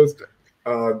 episodes.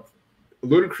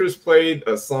 Ludacris played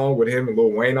a song with him and Lil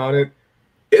Wayne on it.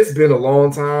 It's been a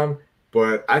long time,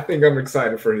 but I think I'm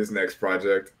excited for his next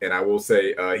project. And I will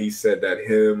say, he said that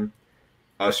him,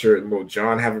 Usher, and Lil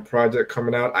Jon have a project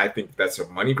coming out. I think that's a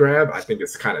money grab. I think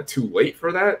it's kind of too late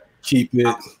for that. Keep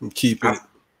it.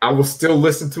 I will still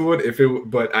listen to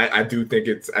it but I do think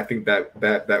I think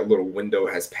that little window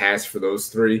has passed for those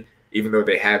three, even though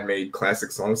they have made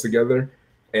classic songs together.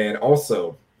 And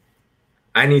also,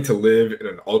 I need to live in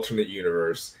an alternate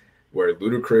universe where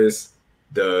Ludacris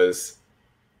does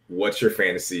 "What's Your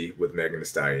Fantasy" with Megan Thee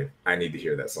Stallion. I need to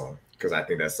hear that song because I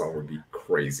think that song would be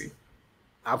crazy.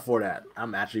 I'm for that.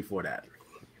 I'm actually for that.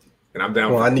 And I'm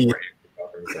down. Well, on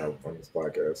this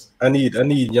podcast. I need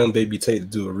Young Baby Tate to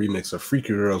do a remix of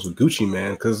 "Freaky Girls" with Gucci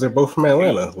Mane because they're both from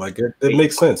Atlanta. Like it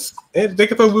makes sense, and they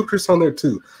can throw Ludacris on there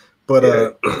too. But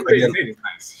again,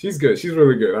 nice. She's good. She's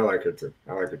really good. I like her too.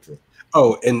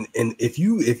 Oh, and if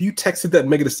you texted that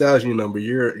Megan Thee Stallion number,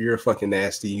 you're fucking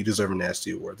nasty. You deserve a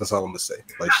nasty award. That's all I'm gonna say.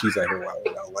 Like she's out here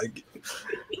wilding out. Like,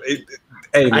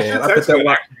 hey man,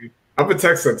 I'm gonna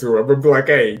text her to her. I'm gonna be like,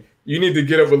 hey, you need to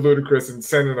get up with Ludacris and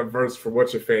send in a verse for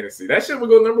 "What's Your Fantasy." That shit will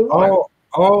go number one.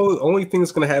 Only thing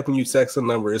that's gonna happen when you text a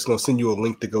number is gonna send you a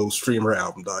link to go stream her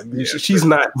album, dog. Yeah, she's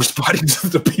not responding to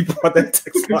the people on that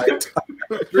text line.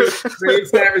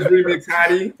 Savage remix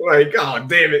Hottie. Like, oh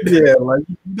damn it. Yeah, like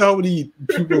you know how many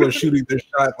people are shooting their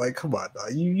shot. Like, come on,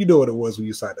 dog. You know what it was when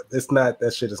you signed up. It's not,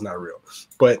 that shit is not real.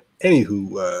 But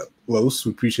anywho, Los,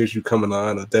 we appreciate you coming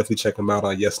on. I'll definitely check them out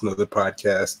on Yes Another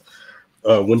Podcast.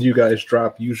 When do you guys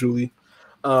drop usually?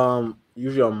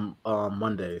 Usually on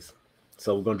Mondays.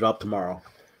 So we're gonna drop tomorrow.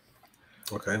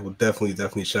 Okay, we'll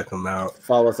definitely check them out.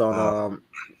 Follow us on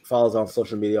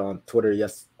social media on Twitter.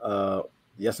 Yes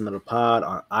Another Pod,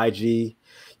 on IG.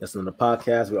 Yes Another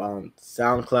Podcast. We're on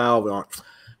SoundCloud.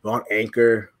 We're on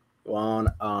Anchor. We're on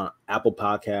Apple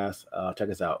Podcasts. Check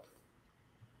us out.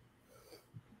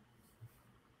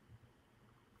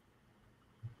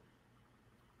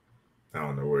 I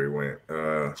don't know where he went.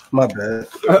 My bad.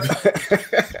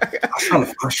 I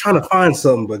was trying to find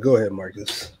something, but go ahead,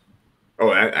 Marcus.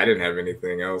 Oh, I didn't have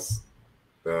anything else.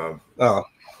 Oh, I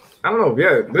don't know.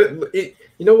 Yeah,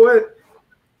 you know what?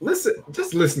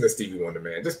 Just listen to Stevie Wonder,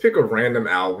 man. Just pick a random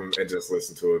album and just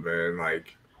listen to it, man.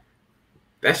 Like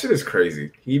that shit is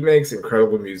crazy. He makes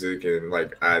incredible music, and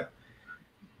like I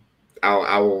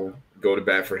will go to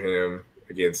bat for him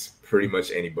against pretty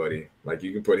much anybody. Like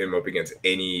you can put him up against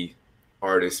any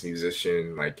artist,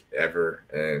 musician, like ever,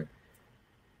 and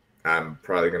I'm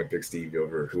probably gonna pick Stevie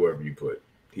over whoever you put.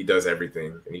 He does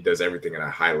everything, and he does everything at a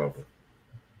high level.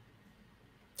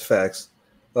 Facts.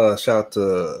 Shout out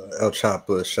to El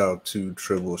Choppa, shout out to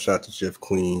Tribble, shout out to Jeff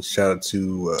Queen, shout out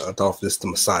to Adolphus the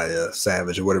Messiah,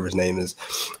 Savage, or whatever his name is.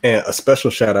 And a special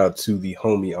shout out to the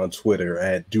homie on Twitter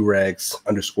at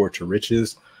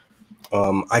durags_to-riches.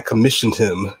 I commissioned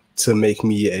him to make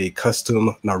me a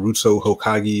custom Naruto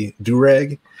Hokage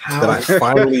durag that I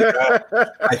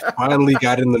finally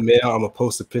got in the mail. I'm gonna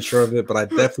post a picture of it, but I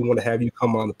definitely want to have you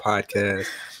come on the podcast,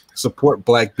 support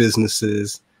Black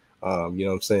businesses. You know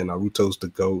what I'm saying? Naruto's the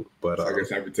GOAT, but I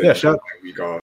guess I would take a week off.